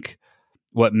think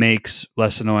what makes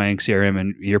Less Annoying CRM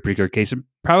in your particular case, and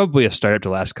probably a startup to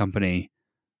last company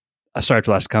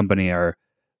are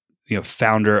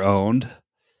founder owned,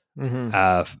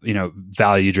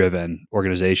 value driven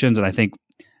organizations. And I think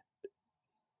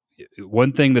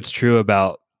one thing that's true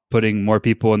about putting more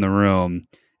people in the room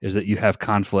is that you have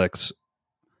conflicts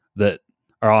that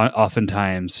are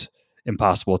oftentimes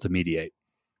impossible to mediate.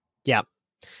 Yeah.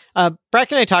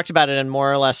 Brack and I talked about it and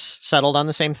more or less settled on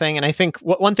the same thing. And I think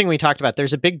one thing we talked about,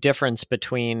 there's a big difference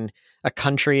between a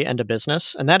country and a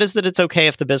business, and that is that it's okay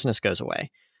if the business goes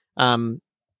away.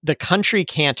 The country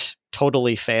can't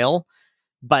totally fail,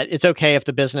 but it's okay if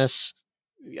the business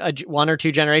 1 or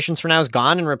 2 generations from now is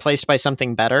gone and replaced by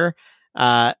something better.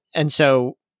 And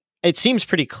so it seems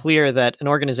pretty clear that an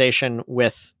organization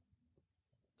with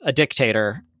a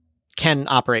dictator can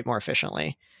operate more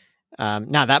efficiently.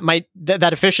 Now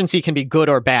that efficiency can be good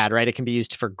or bad, right? It can be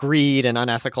used for greed and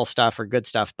unethical stuff or good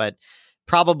stuff, but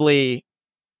probably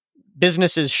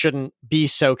businesses shouldn't be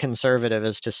so conservative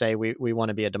as to say we want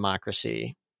to be a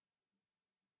democracy.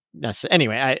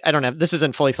 Anyway, I don't have, this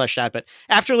isn't fully fleshed out, but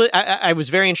I was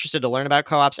very interested to learn about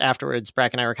co-ops afterwards.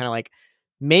 Brack and I were kind of like,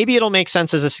 maybe it'll make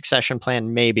sense as a succession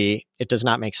plan. Maybe it does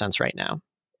not make sense right now,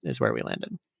 is where we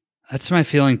landed. That's my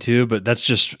feeling too, but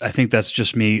I think that's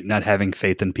just me not having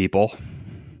faith in people.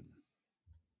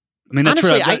 I mean,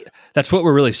 Honestly, that's what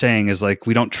we're really saying is like,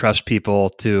 we don't trust people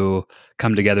to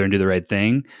come together and do the right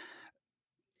thing.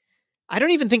 I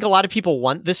don't even think a lot of people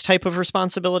want this type of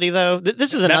responsibility, though.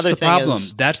 This is another thing.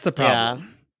 That's the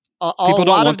problem. Yeah, People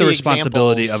don't want the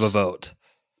responsibility examples of a vote.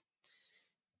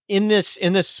 in this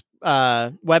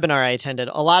webinar I attended.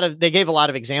 They gave a lot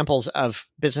of examples of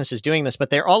businesses doing this, but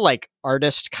they're all like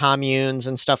artist communes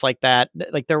and stuff like that.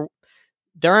 Like there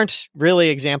aren't really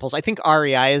examples. I think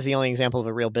REI is the only example of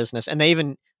a real business, and they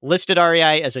even listed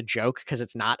REI as a joke because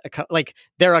it's not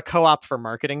they're a co-op for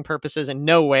marketing purposes, and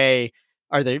no way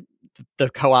are the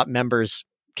co-op members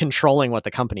controlling what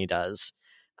the company does.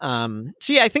 So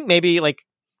yeah, I think maybe like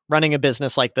running a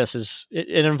business like this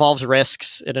it involves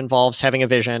risks, it involves having a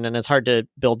vision, and it's hard to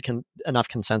build enough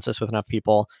consensus with enough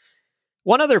people.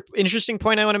 One other interesting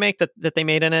point I want to make that they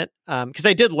made in it, because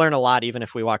I did learn a lot, even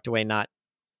if we walked away not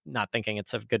thinking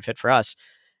it's a good fit for us.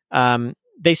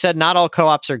 They said not all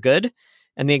co-ops are good,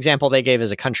 and the example they gave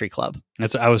is a country club.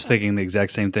 I was thinking the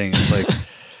exact same thing. It's like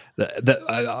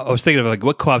I was thinking of like,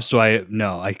 what co-ops do I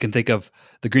know? I can think of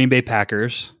the Green Bay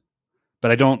Packers,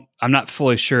 but I'm not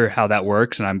fully sure how that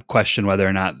works, and I'm questioning whether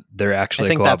or not they're actually. I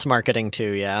think a co-op. That's marketing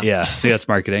too. Yeah, yeah, I think that's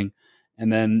marketing.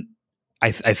 And then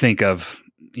I think of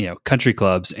country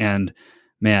clubs, and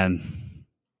man,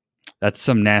 that's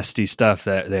some nasty stuff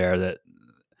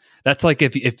that's like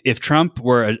if Trump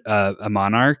were a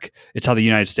monarch, it's how the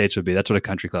United States would be. That's what a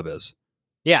country club is.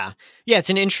 Yeah. It's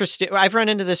an interesting. I've run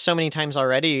into this so many times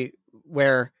already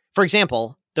where, for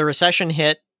example, the recession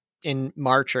hit in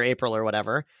March or April or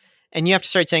whatever, and you have to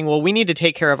start saying, well, we need to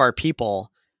take care of our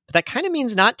people. But that kind of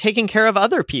means not taking care of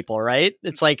other people, right?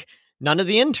 It's like none of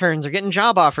the interns are getting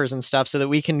job offers and stuff so that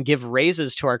we can give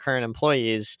raises to our current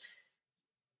employees.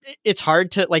 It's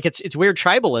hard to it's weird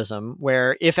tribalism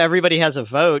where if everybody has a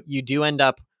vote, you do end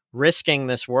up risking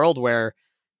this world where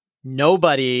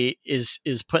nobody is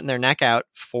putting their neck out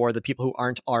for the people who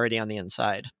aren't already on the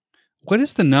inside. What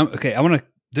is the number? Okay,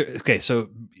 okay, so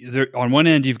there, on one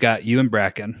end you've got you and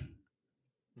Bracken,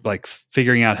 like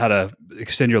figuring out how to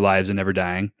extend your lives and never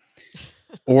dying,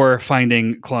 or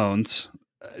finding clones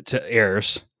to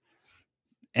heirs,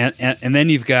 and then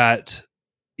you've got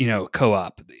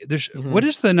co-op. There's what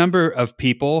is the number of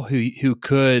people who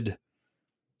could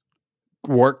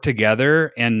work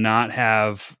together and not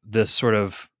have this sort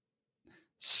of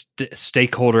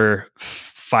stakeholder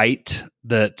fight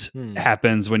that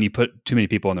happens when you put too many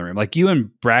people in the room? Like you and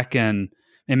Bracken,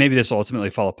 and maybe this will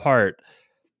ultimately fall apart,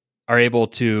 are able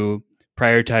to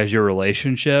prioritize your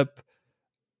relationship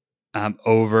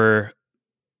over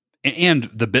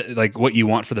and like what you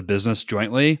want for the business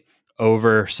jointly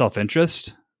over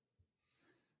self-interest,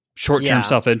 short-term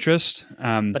self-interest.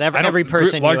 But every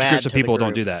person, large groups of people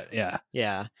don't do that.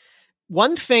 Yeah.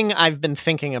 One thing I've been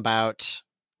thinking about,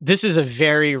 this is a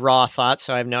very raw thought,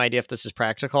 so I have no idea if this is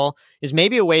practical, is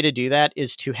maybe a way to do that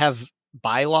is to have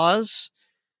bylaws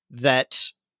that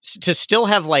to still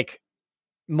have like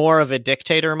more of a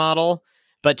dictator model,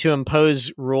 but to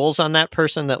impose rules on that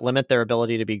person that limit their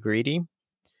ability to be greedy.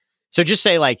 So just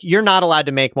say like, you're not allowed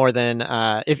to make more than,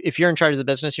 if you're in charge of the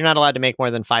business, you're not allowed to make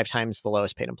more than 5 times the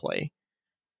lowest paid employee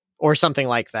or something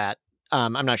like that.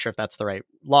 I'm not sure if that's the right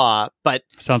law, but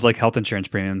sounds like health insurance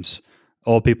premiums.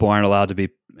 Old people aren't allowed to be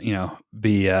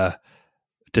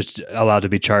allowed to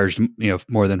be charged,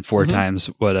 more than 4 times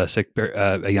what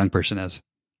a young person is.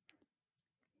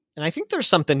 And I think there's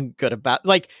something good about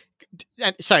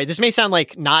sorry, this may sound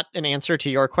like not an answer to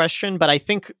your question, but I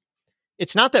think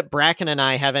it's not that Bracken and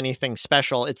I have anything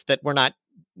special. It's that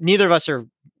neither of us are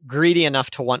greedy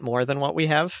enough to want more than what we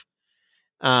have.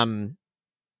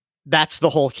 That's the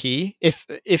whole key.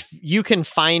 If you can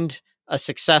find a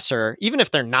successor, even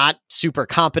if they're not super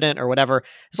competent or whatever,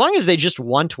 as long as they just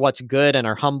want what's good and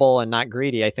are humble and not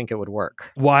greedy, I think it would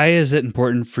work. Why is it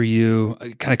important for you,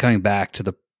 kind of coming back to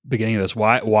the beginning of this,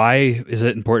 why is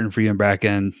it important for you and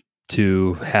Bracken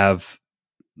to have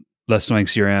Less Annoying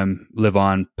CRM live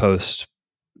on post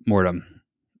mortem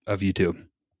of YouTube?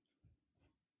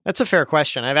 That's a fair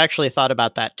question. I've actually thought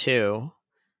about that too.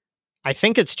 I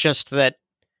think it's just that,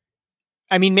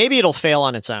 maybe it'll fail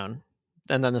on its own,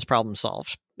 and then this problem's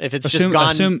solved. If it's just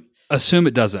gone, assume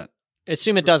it doesn't.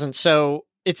 Assume it doesn't. So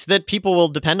it's that people will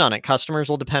depend on it. Customers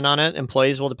will depend on it.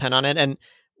 Employees will depend on it. And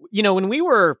when we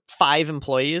were 5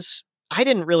 employees, I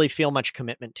didn't really feel much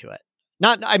commitment to it.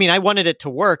 I wanted it to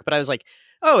work, but I was like,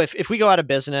 oh, if we go out of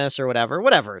business or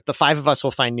whatever, the 5 of us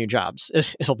will find new jobs.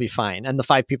 It'll be fine. And the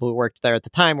 5 people who worked there at the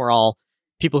time were all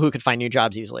people who could find new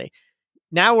jobs easily.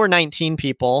 Now we're 19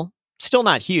 people, still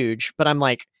not huge, but I'm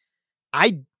like,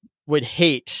 I would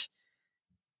hate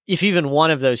if even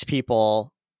one of those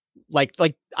people like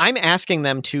I'm asking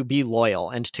them to be loyal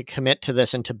and to commit to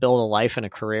this and to build a life and a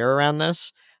career around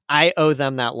this. I owe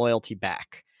them that loyalty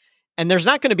back. And there's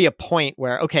not going to be a point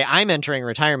where, okay, I'm entering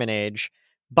retirement age,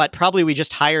 but probably we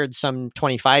just hired some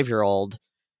 25-year-old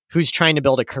who's trying to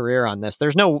build a career on this.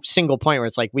 There's no single point where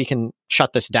it's like we can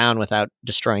shut this down without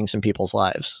destroying some people's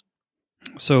lives.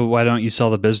 So why don't you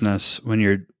sell the business when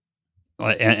you're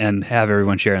and have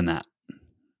everyone share in that?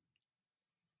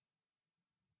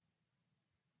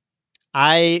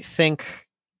 I think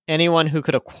anyone who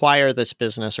could acquire this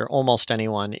business, or almost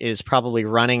anyone, is probably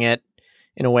running it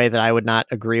in a way that I would not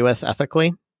agree with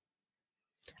ethically.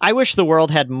 I wish the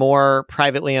world had more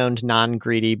privately owned,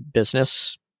 non-greedy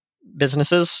businesses,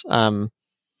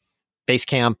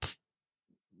 Basecamp,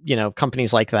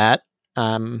 companies like that.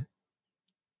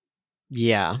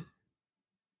 Yeah.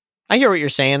 I hear what you're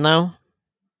saying, though.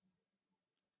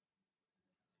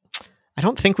 I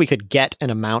don't think we could get an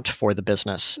amount for the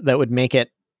business that would make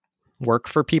it work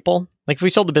for people. Like if we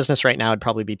sold the business right now, it'd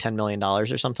probably be $10 million or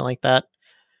something like that.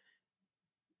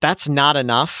 That's not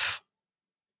enough.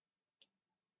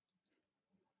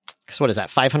 Because what is that?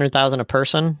 $500,000 a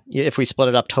person if we split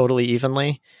it up totally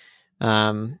evenly.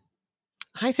 I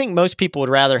think most people would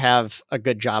rather have a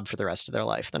good job for the rest of their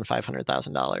life than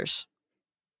 $500,000.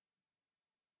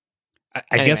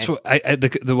 I guess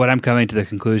what I'm coming to the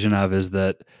conclusion of is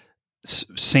that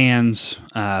sans,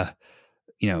 a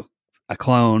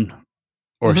clone,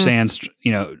 or sans,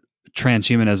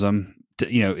 transhumanism,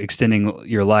 extending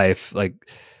your life, like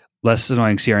Less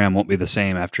Annoying CRM won't be the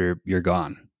same after you're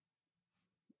gone.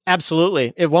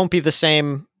 Absolutely. It won't be the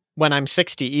same when I'm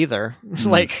 60 either.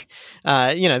 Like,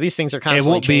 these things are constantly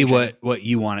It won't changing. be what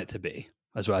you want it to be.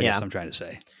 That's what I guess I'm trying to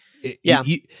say. It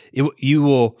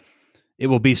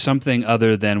will be something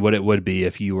other than what it would be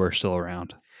if you were still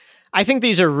around. I think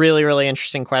these are really, really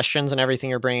interesting questions, and everything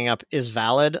you're bringing up is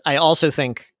valid. I also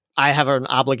think I have an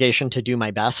obligation to do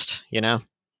my best,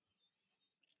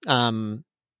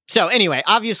 So anyway,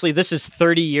 obviously this is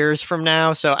 30 years from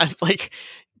now. So I'm like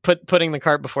putting the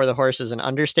cart before the horse is an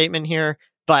understatement here,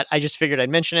 but I just figured I'd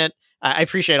mention it. I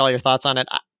appreciate all your thoughts on it.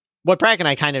 What Brack and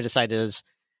I kind of decided is,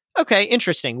 okay,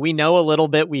 interesting. We know a little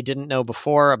bit we didn't know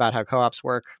before about how co-ops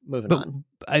work. Moving on.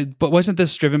 But wasn't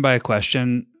this driven by a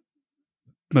question,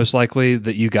 most likely,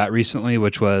 that you got recently,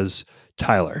 which was,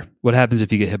 Tyler, what happens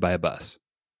if you get hit by a bus?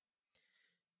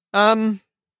 No.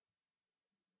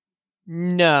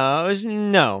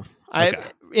 Okay.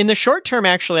 In the short term,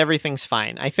 actually, everything's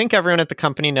fine. I think everyone at the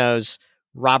company knows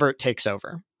Robert takes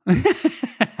over.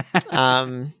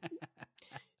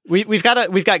 We've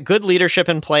got good leadership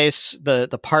in place.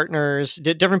 The partners,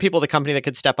 different people at the company that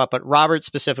could step up, but Robert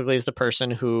specifically is the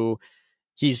person who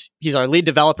he's our lead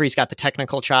developer. He's got the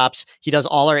technical chops. He does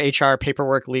all our HR,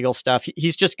 paperwork, legal stuff.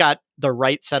 He's just got the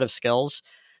right set of skills.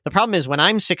 The problem is when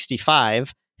I'm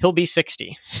 65, he'll be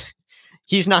 60.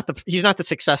 He's not the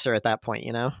successor at that point,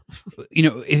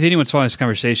 If anyone's following this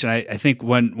conversation, I think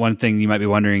one thing you might be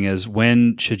wondering is,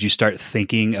 when should you start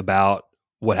thinking about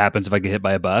what happens if I get hit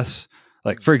by a bus?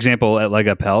 Like, for example, at Leg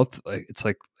Up Health, like, it's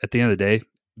like at the end of the day,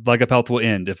 Leg Up Health will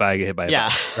end if I get hit by a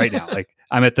bus right now. Like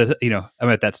I'm at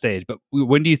that stage. But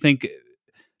when do you think?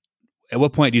 At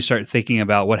what point do you start thinking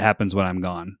about what happens when I'm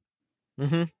gone?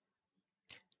 Mm-hmm.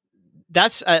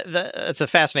 That's a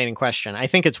fascinating question. I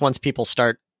think it's once people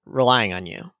start relying on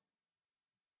you.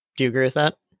 Do you agree with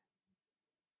that?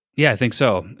 Yeah, I think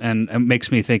so. And it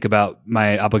makes me think about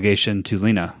my obligation to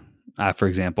Lena, for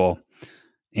example,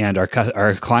 and our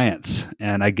clients.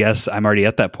 And I guess I'm already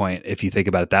at that point if you think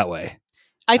about it that way.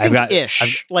 I think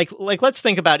like let's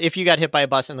think about if you got hit by a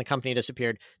bus and the company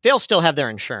disappeared, they'll still have their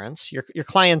insurance. Your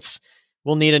clients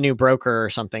will need a new broker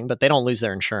or something, but they don't lose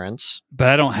their insurance. But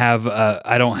I don't have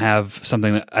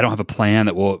a plan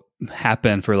that will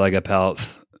happen for Leg Up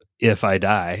Health if I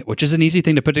die, which is an easy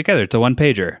thing to put together. It's a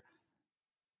one-pager.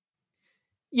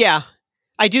 Yeah,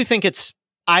 I do think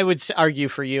I would argue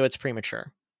for you it's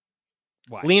premature.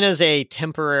 Why? Lena's a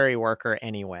temporary worker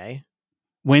anyway.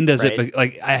 When does it,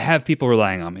 I have people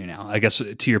relying on me now, I guess,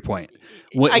 to your point.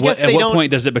 At what point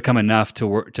does it become enough to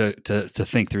work, to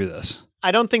think through this?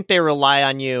 I don't think they rely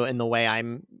on you in the way I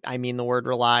mean the word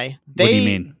rely. What do you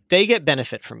mean? They get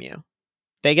benefit from you.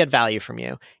 They get value from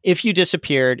you. If you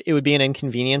disappeared, it would be an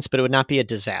inconvenience, but it would not be a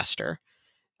disaster.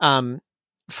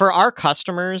 For our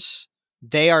customers,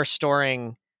 they are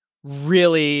storing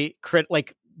really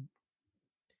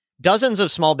dozens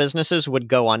of small businesses would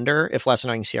go under if Less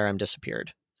Annoying CRM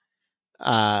disappeared.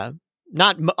 Not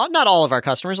all of our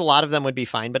customers. A lot of them would be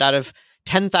fine, but out of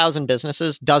 10,000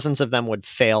 businesses, dozens of them would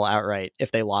fail outright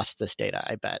if they lost this data,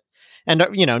 I bet. And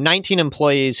 19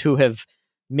 employees who have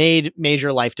made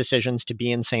major life decisions to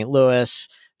be in St. Louis,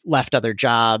 left other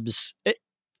jobs.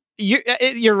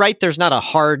 You're right. There's not a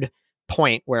hard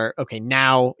point where, okay,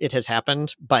 now it has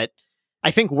happened, but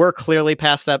I think we're clearly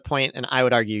past that point, and I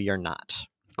would argue you're not.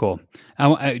 Cool.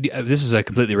 This is a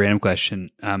completely random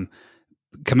question.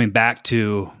 Coming back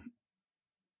to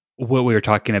what we were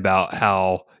talking about,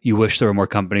 how you wish there were more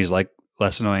companies like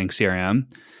Less Annoying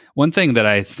CRM. One thing that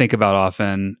I think about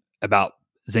often about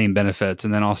Zane benefits,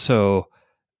 and then also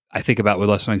I think about with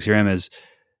Less Annoying CRM, is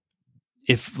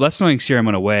if Less Annoying CRM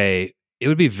went away, it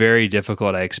would be very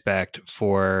difficult, I expect,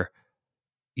 for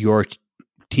your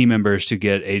team members to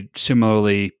get a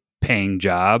similarly paying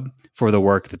job for the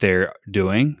work that they're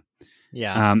doing.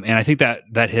 Yeah. And I think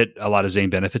that hit a lot of Zane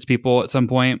benefits people at some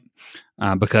point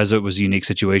because it was a unique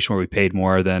situation where we paid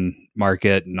more than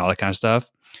market and all that kind of stuff.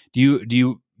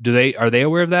 Are they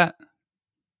aware of that?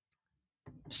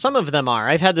 Some of them are.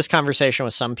 I've had this conversation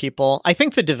with some people. I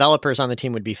think the developers on the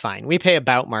team would be fine. We pay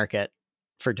about market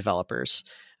for developers.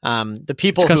 The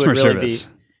people who would really be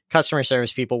customer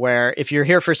service people, where if you're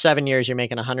here for 7 years, you're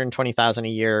making $120,000 a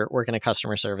year working a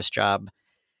customer service job.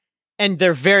 And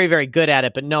they're very, very good at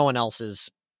it, but no one's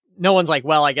like,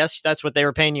 well, I guess that's what they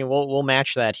were paying you. We'll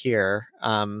match that here.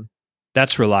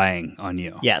 That's relying on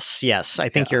you. Yes. I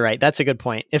think you're right. That's a good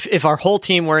point. If our whole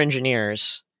team were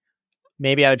engineers,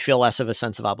 maybe I would feel less of a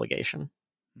sense of obligation.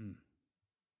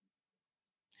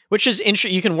 Which is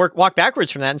interesting. You can walk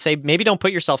backwards from that and say, maybe don't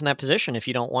put yourself in that position if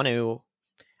you don't want to.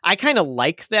 I kind of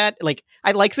like that. Like,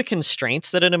 I like the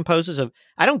constraints that it imposes of,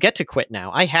 I don't get to quit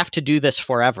now. I have to do this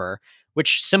forever,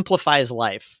 which simplifies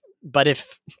life. But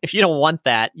if you don't want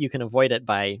that, you can avoid it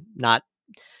by not.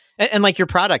 And like your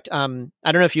product, I don't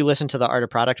know if you listen to the Art of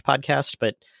Product podcast,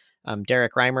 but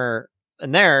Derek Reimer,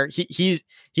 and there he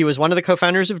was one of the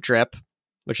co-founders of Drip,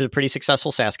 which is a pretty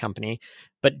successful SaaS company.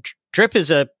 But Drip is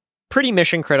a pretty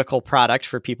mission critical product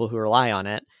for people who rely on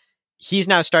it. He's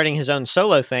now starting his own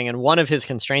solo thing, and one of his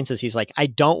constraints is he's like,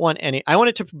 I want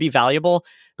it to be valuable,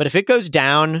 but if it goes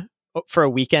down for a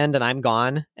weekend and I'm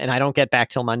gone and I don't get back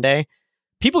till Monday,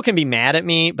 people can be mad at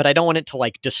me, but I don't want it to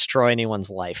like destroy anyone's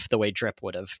life the way Drip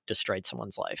would have destroyed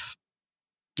someone's life.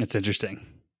 That's interesting.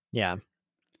 Yeah.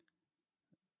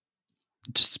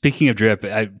 Speaking of Drip,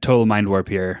 I total mind warp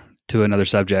here to another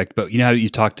subject, but you know how you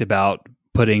talked about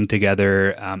putting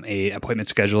together a appointment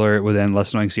scheduler within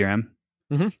Less Annoying CRM?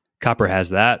 Mm-hmm. Copper has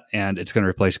that, and it's going to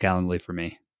replace Calendly for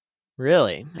me.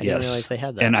 Really? I didn't realize they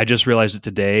had that. And I just realized it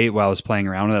today while I was playing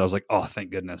around with it. I was like, oh,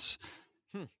 thank goodness.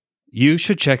 You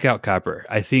should check out Copper.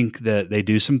 I think that they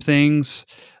do some things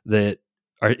that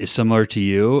is similar to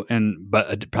you,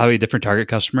 but probably a different target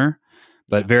customer,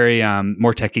 but very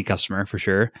more techie customer for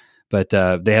sure. But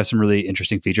they have some really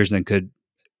interesting features and could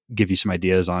give you some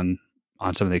ideas on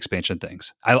some of the expansion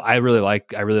things. I really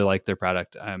like their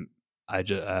product.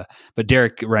 But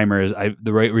Derek Reimer is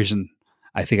the right reason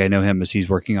I think I know him is he's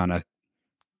working on a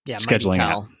scheduling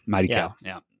app. Mighty Cow.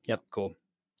 Yeah. Yep. Cool.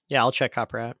 Yeah, I'll check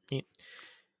Copper out. Neat.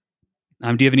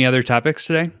 Do you have any other topics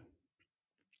today?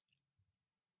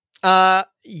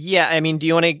 Yeah. I mean, do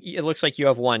you want to? It looks like you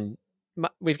have one.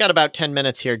 We've got about 10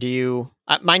 minutes here. Do you?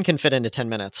 Mine can fit into 10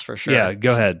 minutes for sure. Yeah.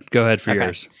 Go ahead. Go ahead for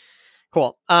yours.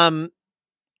 Cool. I'm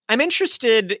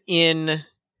interested in.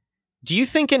 Do you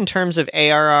think in terms of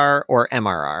ARR or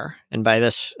MRR? And by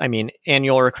this, I mean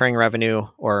annual recurring revenue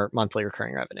or monthly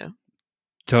recurring revenue.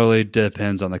 Totally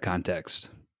depends on the context.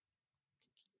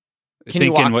 Can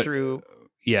you walk through?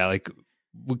 Yeah, like,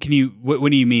 what do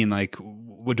you mean? Like,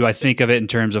 what do I think of it in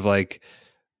terms of like,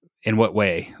 in what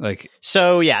way? Like,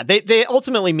 so yeah, they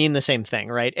ultimately mean the same thing,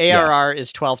 right? ARR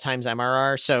is 12 times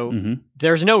MRR, so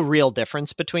there's no real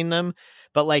difference between them.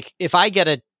 But like, if I get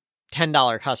a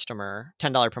 $10 customer,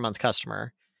 $10 per month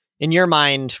customer, in your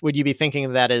mind, would you be thinking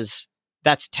of that as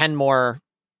that's 10 more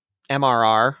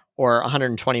MRR or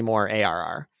 120 more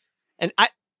ARR? And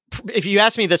if you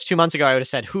asked me this 2 months ago, I would have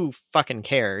said, who fucking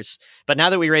cares? But now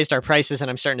that we raised our prices and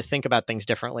I'm starting to think about things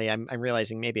differently, I'm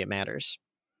realizing maybe it matters.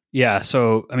 Yeah.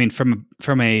 So, I mean, from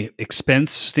a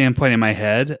expense standpoint in my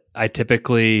head, I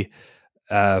typically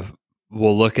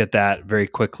will look at that very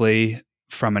quickly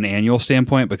from an annual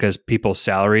standpoint because people's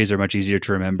salaries are much easier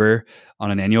to remember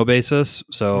on an annual basis.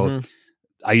 So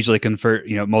I usually convert,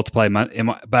 multiply month,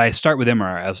 but I start with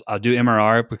MRR. I'll do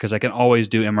MRR because I can always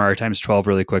do MRR times 12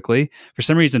 really quickly. For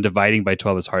some reason, dividing by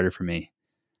 12 is harder for me.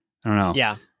 I don't know.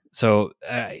 Yeah. So,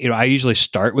 I usually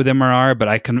start with MRR, but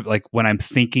I can, like, when I'm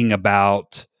thinking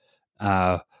about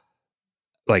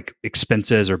like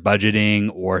expenses or budgeting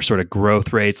or sort of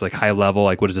growth rates, like high level,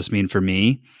 like what does this mean for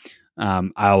me?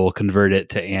 I will convert it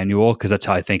to annual because that's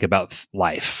how I think about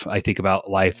life. I think about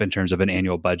life in terms of an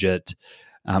annual budget.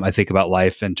 I think about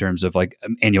life in terms of like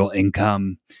annual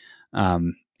income.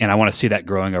 And I want to see that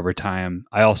growing over time.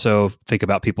 I also think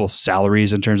about people's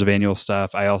salaries in terms of annual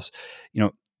stuff. I also,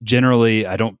 generally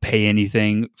I don't pay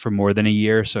anything for more than a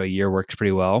year. So a year works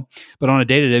pretty well, but on a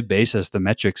day-to-day basis, the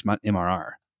metrics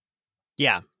MRR.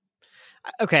 Yeah.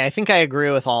 Okay. I think I agree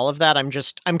with all of that.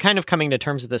 I'm kind of coming to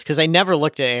terms with this because I never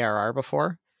looked at ARR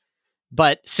before,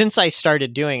 but since I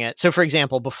started doing it. So for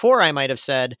example, before I might have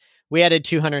said we added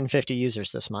 250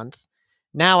 users this month.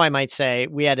 Now I might say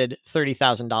we added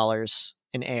 $30,000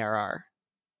 in ARR.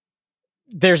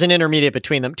 There's an intermediate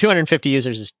between them. 250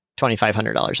 users is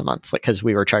 $2,500 a month because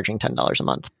we were charging $10 a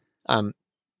month.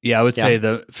 Yeah, I would say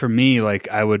for me, like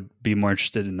I would be more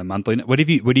interested in the monthly. What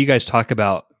do you guys talk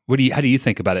about? How do you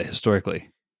think about it historically?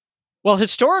 Well,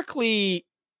 historically,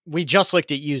 we just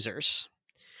looked at users,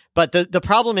 but the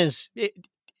problem is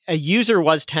a user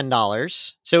was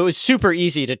 $10, so it was super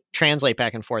easy to translate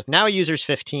back and forth. Now a user's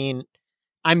 15.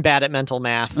 I'm bad at mental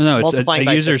math. No, it's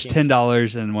a user's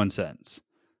 $10.01.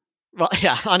 Well,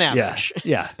 yeah, on average.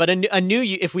 Yeah. But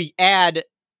if we add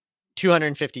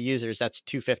 250 users, that's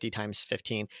 250 times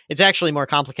 15. It's actually more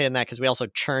complicated than that because we also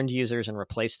churned users and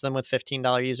replaced them with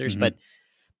 $15 users. Mm-hmm. But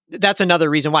that's another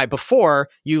reason why. Before,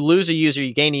 you lose a user,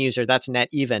 you gain a user, that's net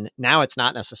even. Now it's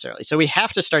not necessarily. So we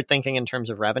have to start thinking in terms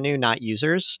of revenue, not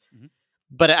users. Mm-hmm.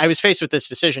 But I was faced with this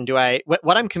decision.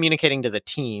 What I'm communicating to the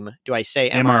team, do I say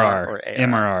MRR or ARR?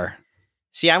 MRR.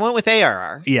 See, I went with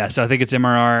ARR. Yeah, so I think it's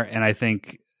MRR, and I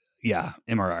think,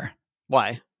 MRR.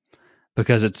 Why?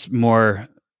 Because it's more,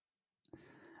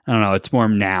 I don't know, it's more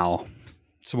now.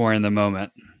 It's more in the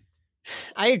moment.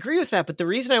 I agree with that, but the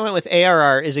reason I went with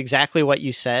ARR is exactly what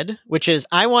you said, which is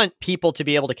I want people to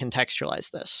be able to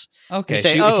contextualize this. Okay,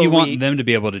 say, so if you want them to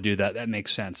be able to do that, that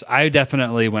makes sense. I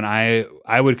definitely, when I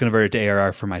would convert it to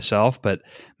ARR for myself, but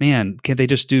man, can't they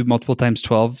just do multiple times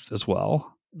 12 as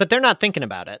well? But they're not thinking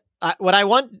about it. What I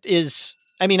want is,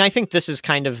 I think this is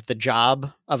kind of the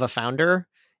job of a founder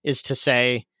is to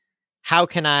say, how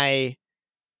can I,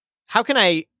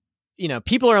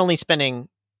 people are only spending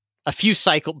a few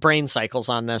brain cycles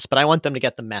on this, but I want them to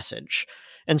get the message.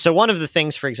 And so one of the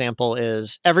things, for example,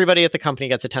 is everybody at the company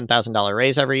gets a $10,000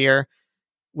 raise every year.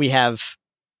 We have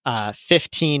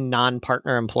 15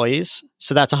 non-partner employees.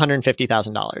 So that's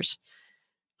 $150,000.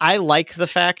 I like the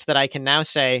fact that I can now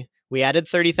say we added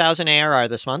 30,000 ARR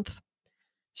this month.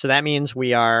 So that means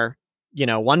we are,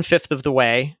 1/5 of the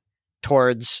way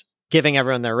towards giving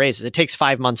everyone their raises. It takes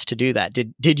 5 months to do that.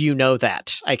 Did you know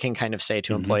that? I can kind of say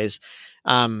to employees.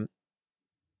 And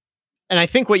I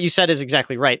think what you said is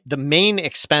exactly right. The main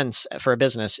expense for a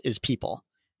business is people.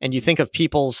 And you think of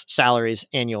people's salaries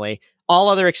annually. All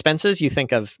other expenses you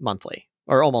think of monthly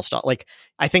or almost all. Like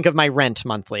I think of my rent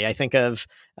monthly. I think of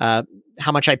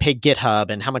how much I pay GitHub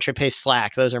and how much I pay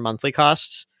Slack. Those are monthly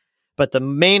costs. But the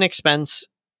main expense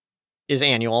is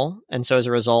annual. And so as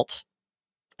a result,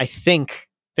 I think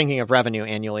thinking of revenue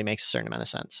annually makes a certain amount of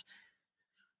sense.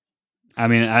 I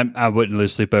wouldn't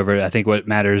lose sleep over it. I think what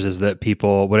matters is that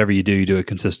people, whatever you do it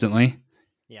consistently.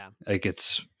 Yeah. Like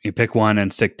you pick one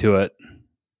and stick to it.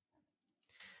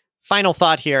 Final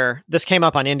thought here. This came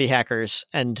up on Indie Hackers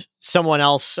and someone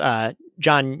else,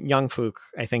 John Youngfook,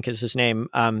 I think is his name,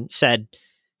 said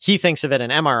he thinks of it in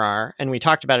MRR. And we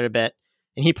talked about it a bit.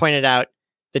 And he pointed out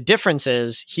the difference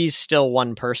is he's still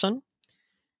one person.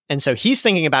 And so he's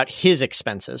thinking about his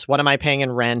expenses. What am I paying in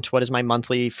rent? What is my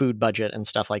monthly food budget and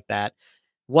stuff like that?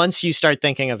 Once you start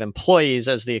thinking of employees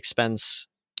as the expense,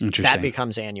 that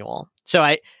becomes annual. So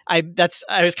I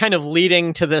was kind of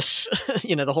leading to this,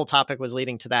 the whole topic was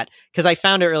leading to that because I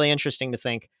found it really interesting to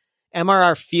think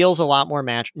MRR feels a lot more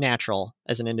natural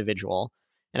as an individual.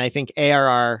 And I think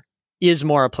ARR is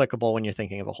more applicable when you're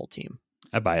thinking of a whole team.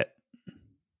 I buy it.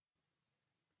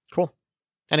 Cool.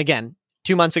 And again,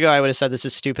 2 months ago, I would have said this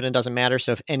is stupid and doesn't matter.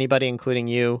 So if anybody, including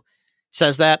you,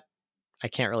 says that, I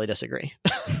can't really disagree.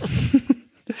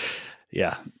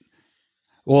 Yeah.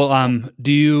 Well,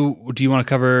 do you want to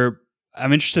cover?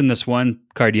 I'm interested in this one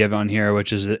card you have on here,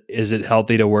 which is it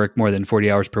healthy to work more than 40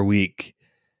 hours per week?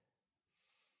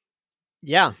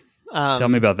 Yeah. Tell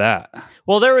me about that.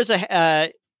 Well, there was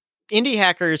a Indie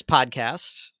Hackers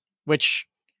podcast, which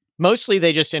mostly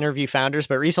they just interview founders,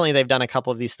 but recently they've done a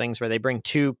couple of these things where they bring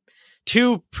two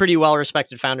pretty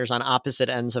well-respected founders on opposite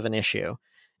ends of an issue,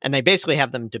 and they basically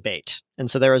have them debate.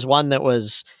 And so there was one that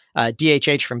was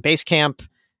DHH from Basecamp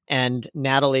and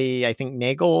Natalie, I think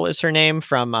Nagel is her name,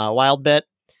 from WildBit.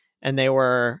 And they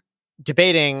were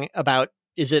debating about,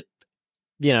 is it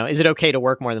okay to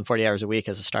work more than 40 hours a week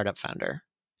as a startup founder?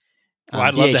 Well,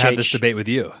 I'd love to have this debate with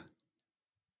you.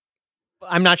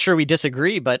 I'm not sure we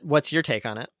disagree, but what's your take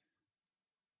on it?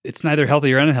 It's neither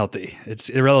healthy or unhealthy. It's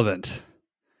irrelevant.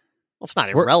 Well, it's not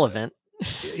irrelevant.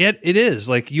 Yet it is.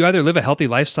 Like, you either live a healthy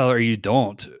lifestyle or you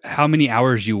don't. How many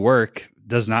hours you work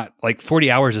does not, like,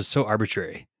 40 hours is so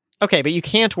arbitrary. Okay, but you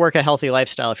can't work a healthy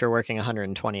lifestyle if you're working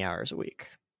 120 hours a week.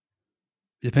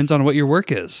 It depends on what your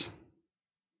work is.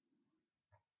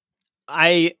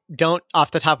 I don't,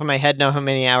 off the top of my head, know how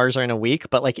many hours are in a week,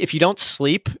 but like if you don't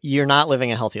sleep, you're not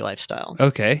living a healthy lifestyle.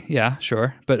 Okay, yeah,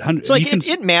 sure, but so like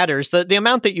it matters. The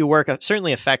amount that you work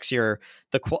certainly affects the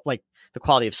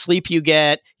quality of sleep you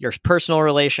get, your personal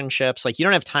relationships. Like, you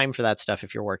don't have time for that stuff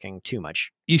if you're working too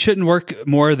much. You shouldn't work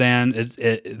more than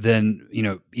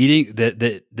eating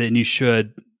than you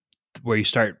should, where you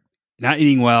start not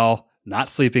eating well, not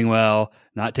sleeping well,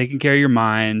 not taking care of your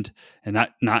mind, and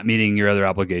not meeting your other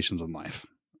obligations in life.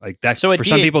 Like that. So for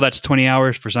some people, that's 20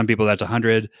 hours. For some people, that's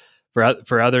 100.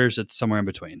 For others, it's somewhere in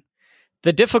between.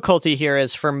 The difficulty here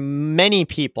is, for many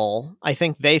people, I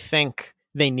think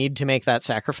they need to make that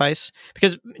sacrifice,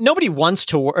 because nobody wants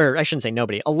to, or I shouldn't say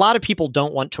nobody. A lot of people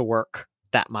don't want to work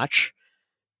that much.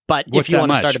 But if you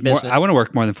want to start a business, I want to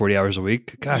work more than 40 hours a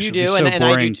week. Gosh, you do, it'd be so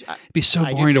boring. It'd be so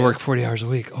boring to work 40 hours a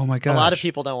week. Oh my gosh. A lot of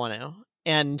people don't want to.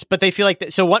 But they feel like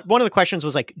that. So one of the questions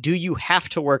was like, do you have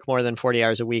to work more than 40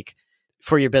 hours a week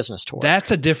for your business to work?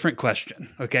 That's a different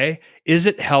question. Okay. Is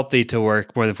it healthy to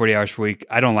work more than 40 hours per week?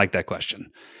 I don't like that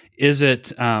question. Is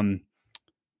it, do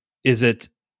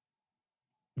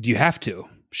you have to?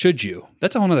 Should you?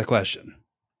 That's a whole other question.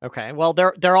 Okay. Well,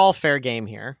 they're all fair game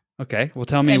here. Okay. Well,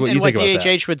 tell me what you think about that. And what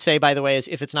DHH would say, by the way, is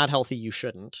if it's not healthy, you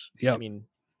shouldn't. Yeah.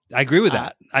 I agree with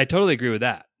that. I totally agree with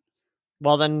that.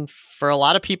 Well, then for a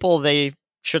lot of people, they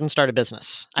shouldn't start a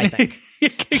business, I think.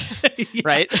 Yeah.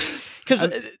 Right? Because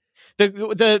the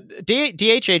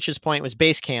DHH's point was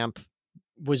Basecamp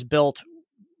was built,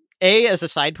 A, as a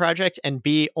side project, and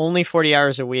B, only 40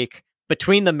 hours a week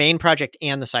between the main project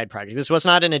and the side project. This was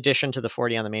not in addition to the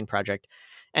 40 on the main project.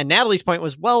 And Natalie's point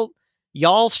was, well,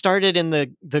 y'all started in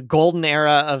the golden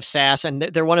era of SaaS, and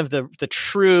they're one of the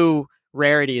true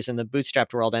rarities in the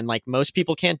bootstrapped world. And like, most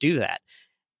people can't do that.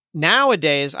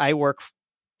 Nowadays, I work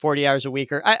 40 hours a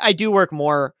week, or I do work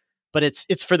more, but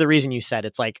it's for the reason you said.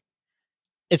 It's like,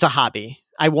 it's a hobby.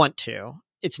 I want to.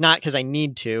 It's not because I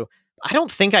need to. I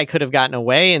don't think I could have gotten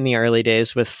away in the early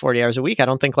days with 40 hours a week. I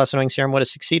don't think Less Annoying CRM would have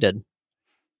succeeded.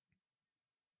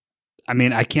 I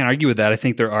mean, I can't argue with that. I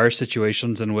think there are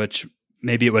situations in which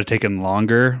maybe it would have taken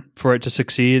longer for it to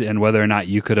succeed, and whether or not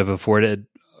you could have afforded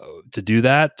to do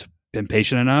that, been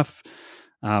patient enough,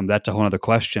 that's a whole other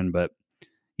question. But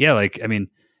yeah, like, I mean,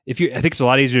 I think it's a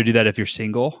lot easier to do that if you're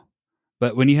single,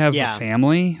 but when you have a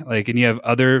family, like, and you have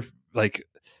other, like,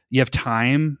 you have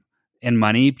time and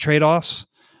money trade-offs,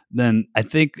 then I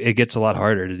think it gets a lot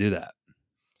harder to do that.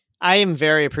 I am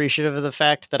very appreciative of the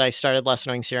fact that I started Less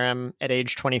Annoying CRM at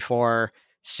age 24,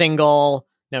 single,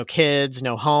 no kids,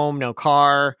 no home, no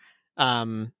car.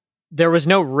 There was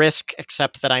no risk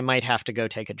except that I might have to go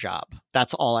take a job.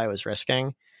 That's all I was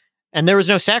risking. And there was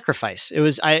no sacrifice. It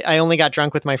was, I only got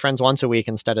drunk with my friends once a week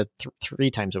instead of 3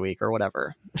 times a week or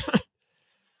whatever.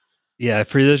 Yeah,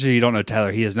 for those of you who don't know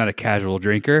Tyler, he is not a casual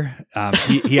drinker.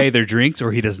 He either drinks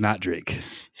or he does not drink.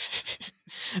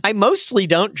 I mostly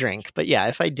don't drink, but yeah,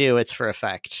 if I do, it's for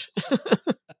effect.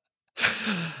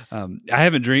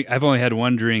 I've only had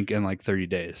one drink in like 30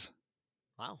 days.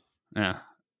 Wow. Yeah.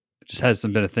 It just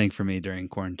hasn't been a thing for me during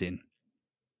quarantine.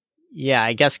 Yeah,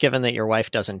 I guess given that your wife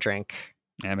doesn't drink.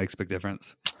 Yeah, it makes a big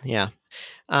difference. Yeah.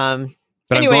 But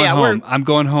anyway, I'm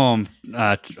going home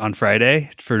on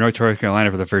Friday for North Carolina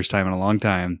for the first time in a long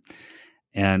time.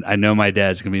 And I know my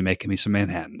dad's going to be making me some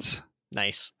Manhattans.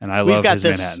 Nice. And I love his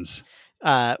Manhattans.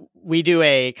 We do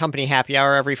a company happy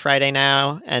hour every Friday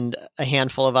now, and a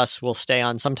handful of us will stay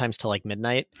on sometimes till like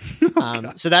midnight.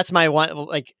 So that's my one,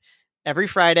 like, every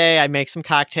Friday I make some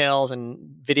cocktails and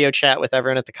video chat with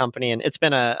everyone at the company. And it's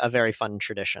been a very fun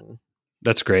tradition.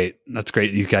 That's great. That's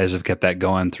great. You guys have kept that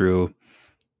going through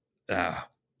the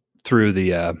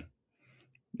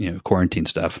quarantine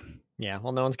stuff. Yeah.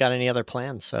 Well, no one's got any other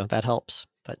plans, so that helps.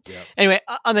 But anyway,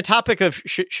 on the topic of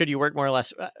should you work more or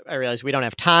less, I realize we don't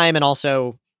have time, and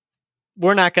also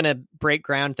we're not going to break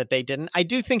ground that they didn't. I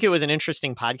do think it was an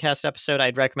interesting podcast episode.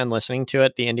 I'd recommend listening to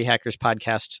it, the Indie Hackers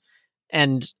podcast.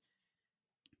 And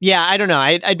yeah, I don't know.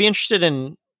 I'd be interested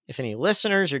in if any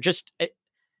listeners or just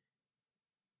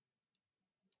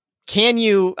can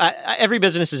you? Every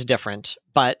business is different,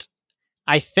 but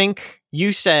I think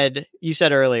you said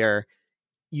earlier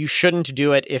you shouldn't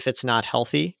do it if it's not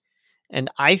healthy. And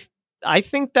I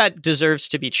think that deserves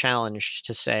to be challenged,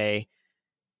 to say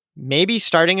maybe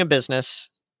starting a business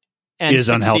and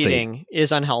succeeding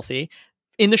is unhealthy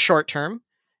in the short term.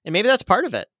 And maybe that's part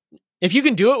of it. If you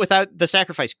can do it without the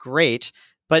sacrifice, great.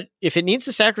 But if it needs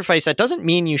the sacrifice, that doesn't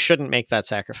mean you shouldn't make that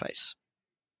sacrifice.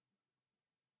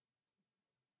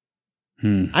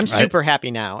 I'm super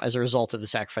happy now as a result of the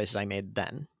sacrifices I made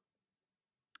then.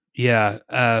 Yeah.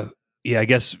 I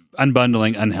guess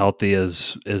unbundling unhealthy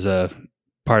is a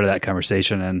part of that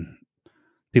conversation, and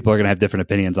people are going to have different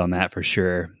opinions on that for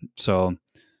sure. So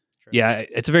yeah,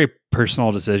 it's a very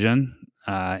personal decision.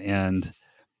 And,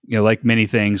 like many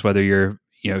things, whether you're,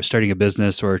 starting a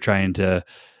business or trying to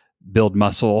build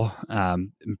muscle,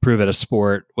 improve at a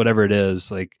sport, whatever it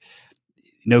is, like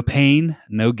no pain,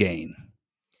 no gain.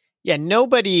 Yeah.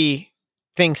 Nobody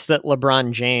thinks that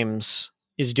LeBron James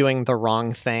is doing the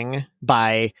wrong thing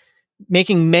by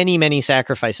making many, many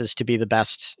sacrifices to be the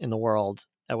best in the world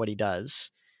at what he does.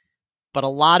 But a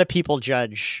lot of people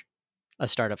judge a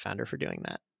startup founder for doing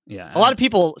that. Yeah. A lot of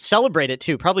people celebrate it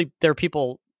too. Probably there are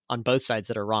people on both sides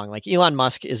that are wrong. Like Elon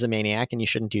Musk is a maniac and you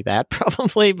shouldn't do that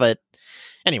probably. But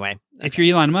anyway, if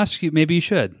you're Elon Musk, maybe you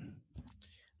should.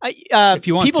 If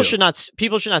you want people should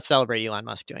not celebrate Elon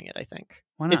Musk doing it, I think.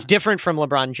 Why not? It's different from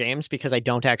LeBron James because I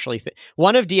don't actually think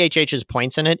one of DHH's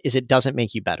points in it is it doesn't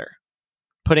make you better.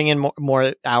 Putting in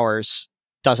more hours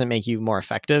doesn't make you more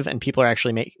effective, and people are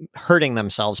actually hurting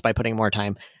themselves by putting more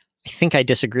time. I think I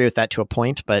disagree with that to a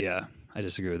point, but yeah, I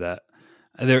disagree with that.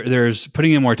 There's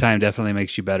putting in more time definitely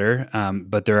makes you better,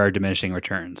 but there are diminishing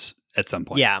returns at some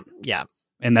point. Yeah,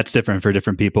 and that's different for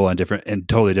different people and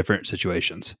totally different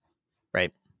situations.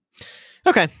 Right.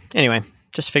 Okay. Anyway,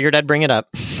 just figured I'd bring it up.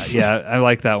 Yeah, I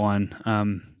like that one.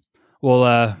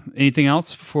 Well, anything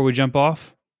else before we jump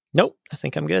off? Nope, I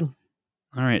think I'm good.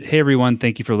 All right. Hey, everyone.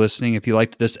 Thank you for listening. If you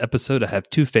liked this episode, I have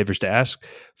 2 favors to ask.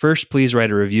 First, please write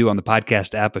a review on the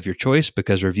podcast app of your choice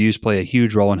because reviews play a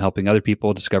huge role in helping other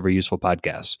people discover useful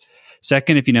podcasts.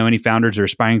 Second, if you know any founders or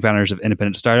aspiring founders of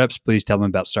independent startups, please tell them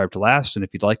about Startup to Last. And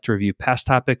if you'd like to review past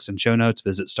topics and show notes,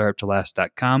 visit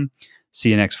startuptolast.com.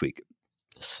 See you next week.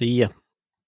 See ya.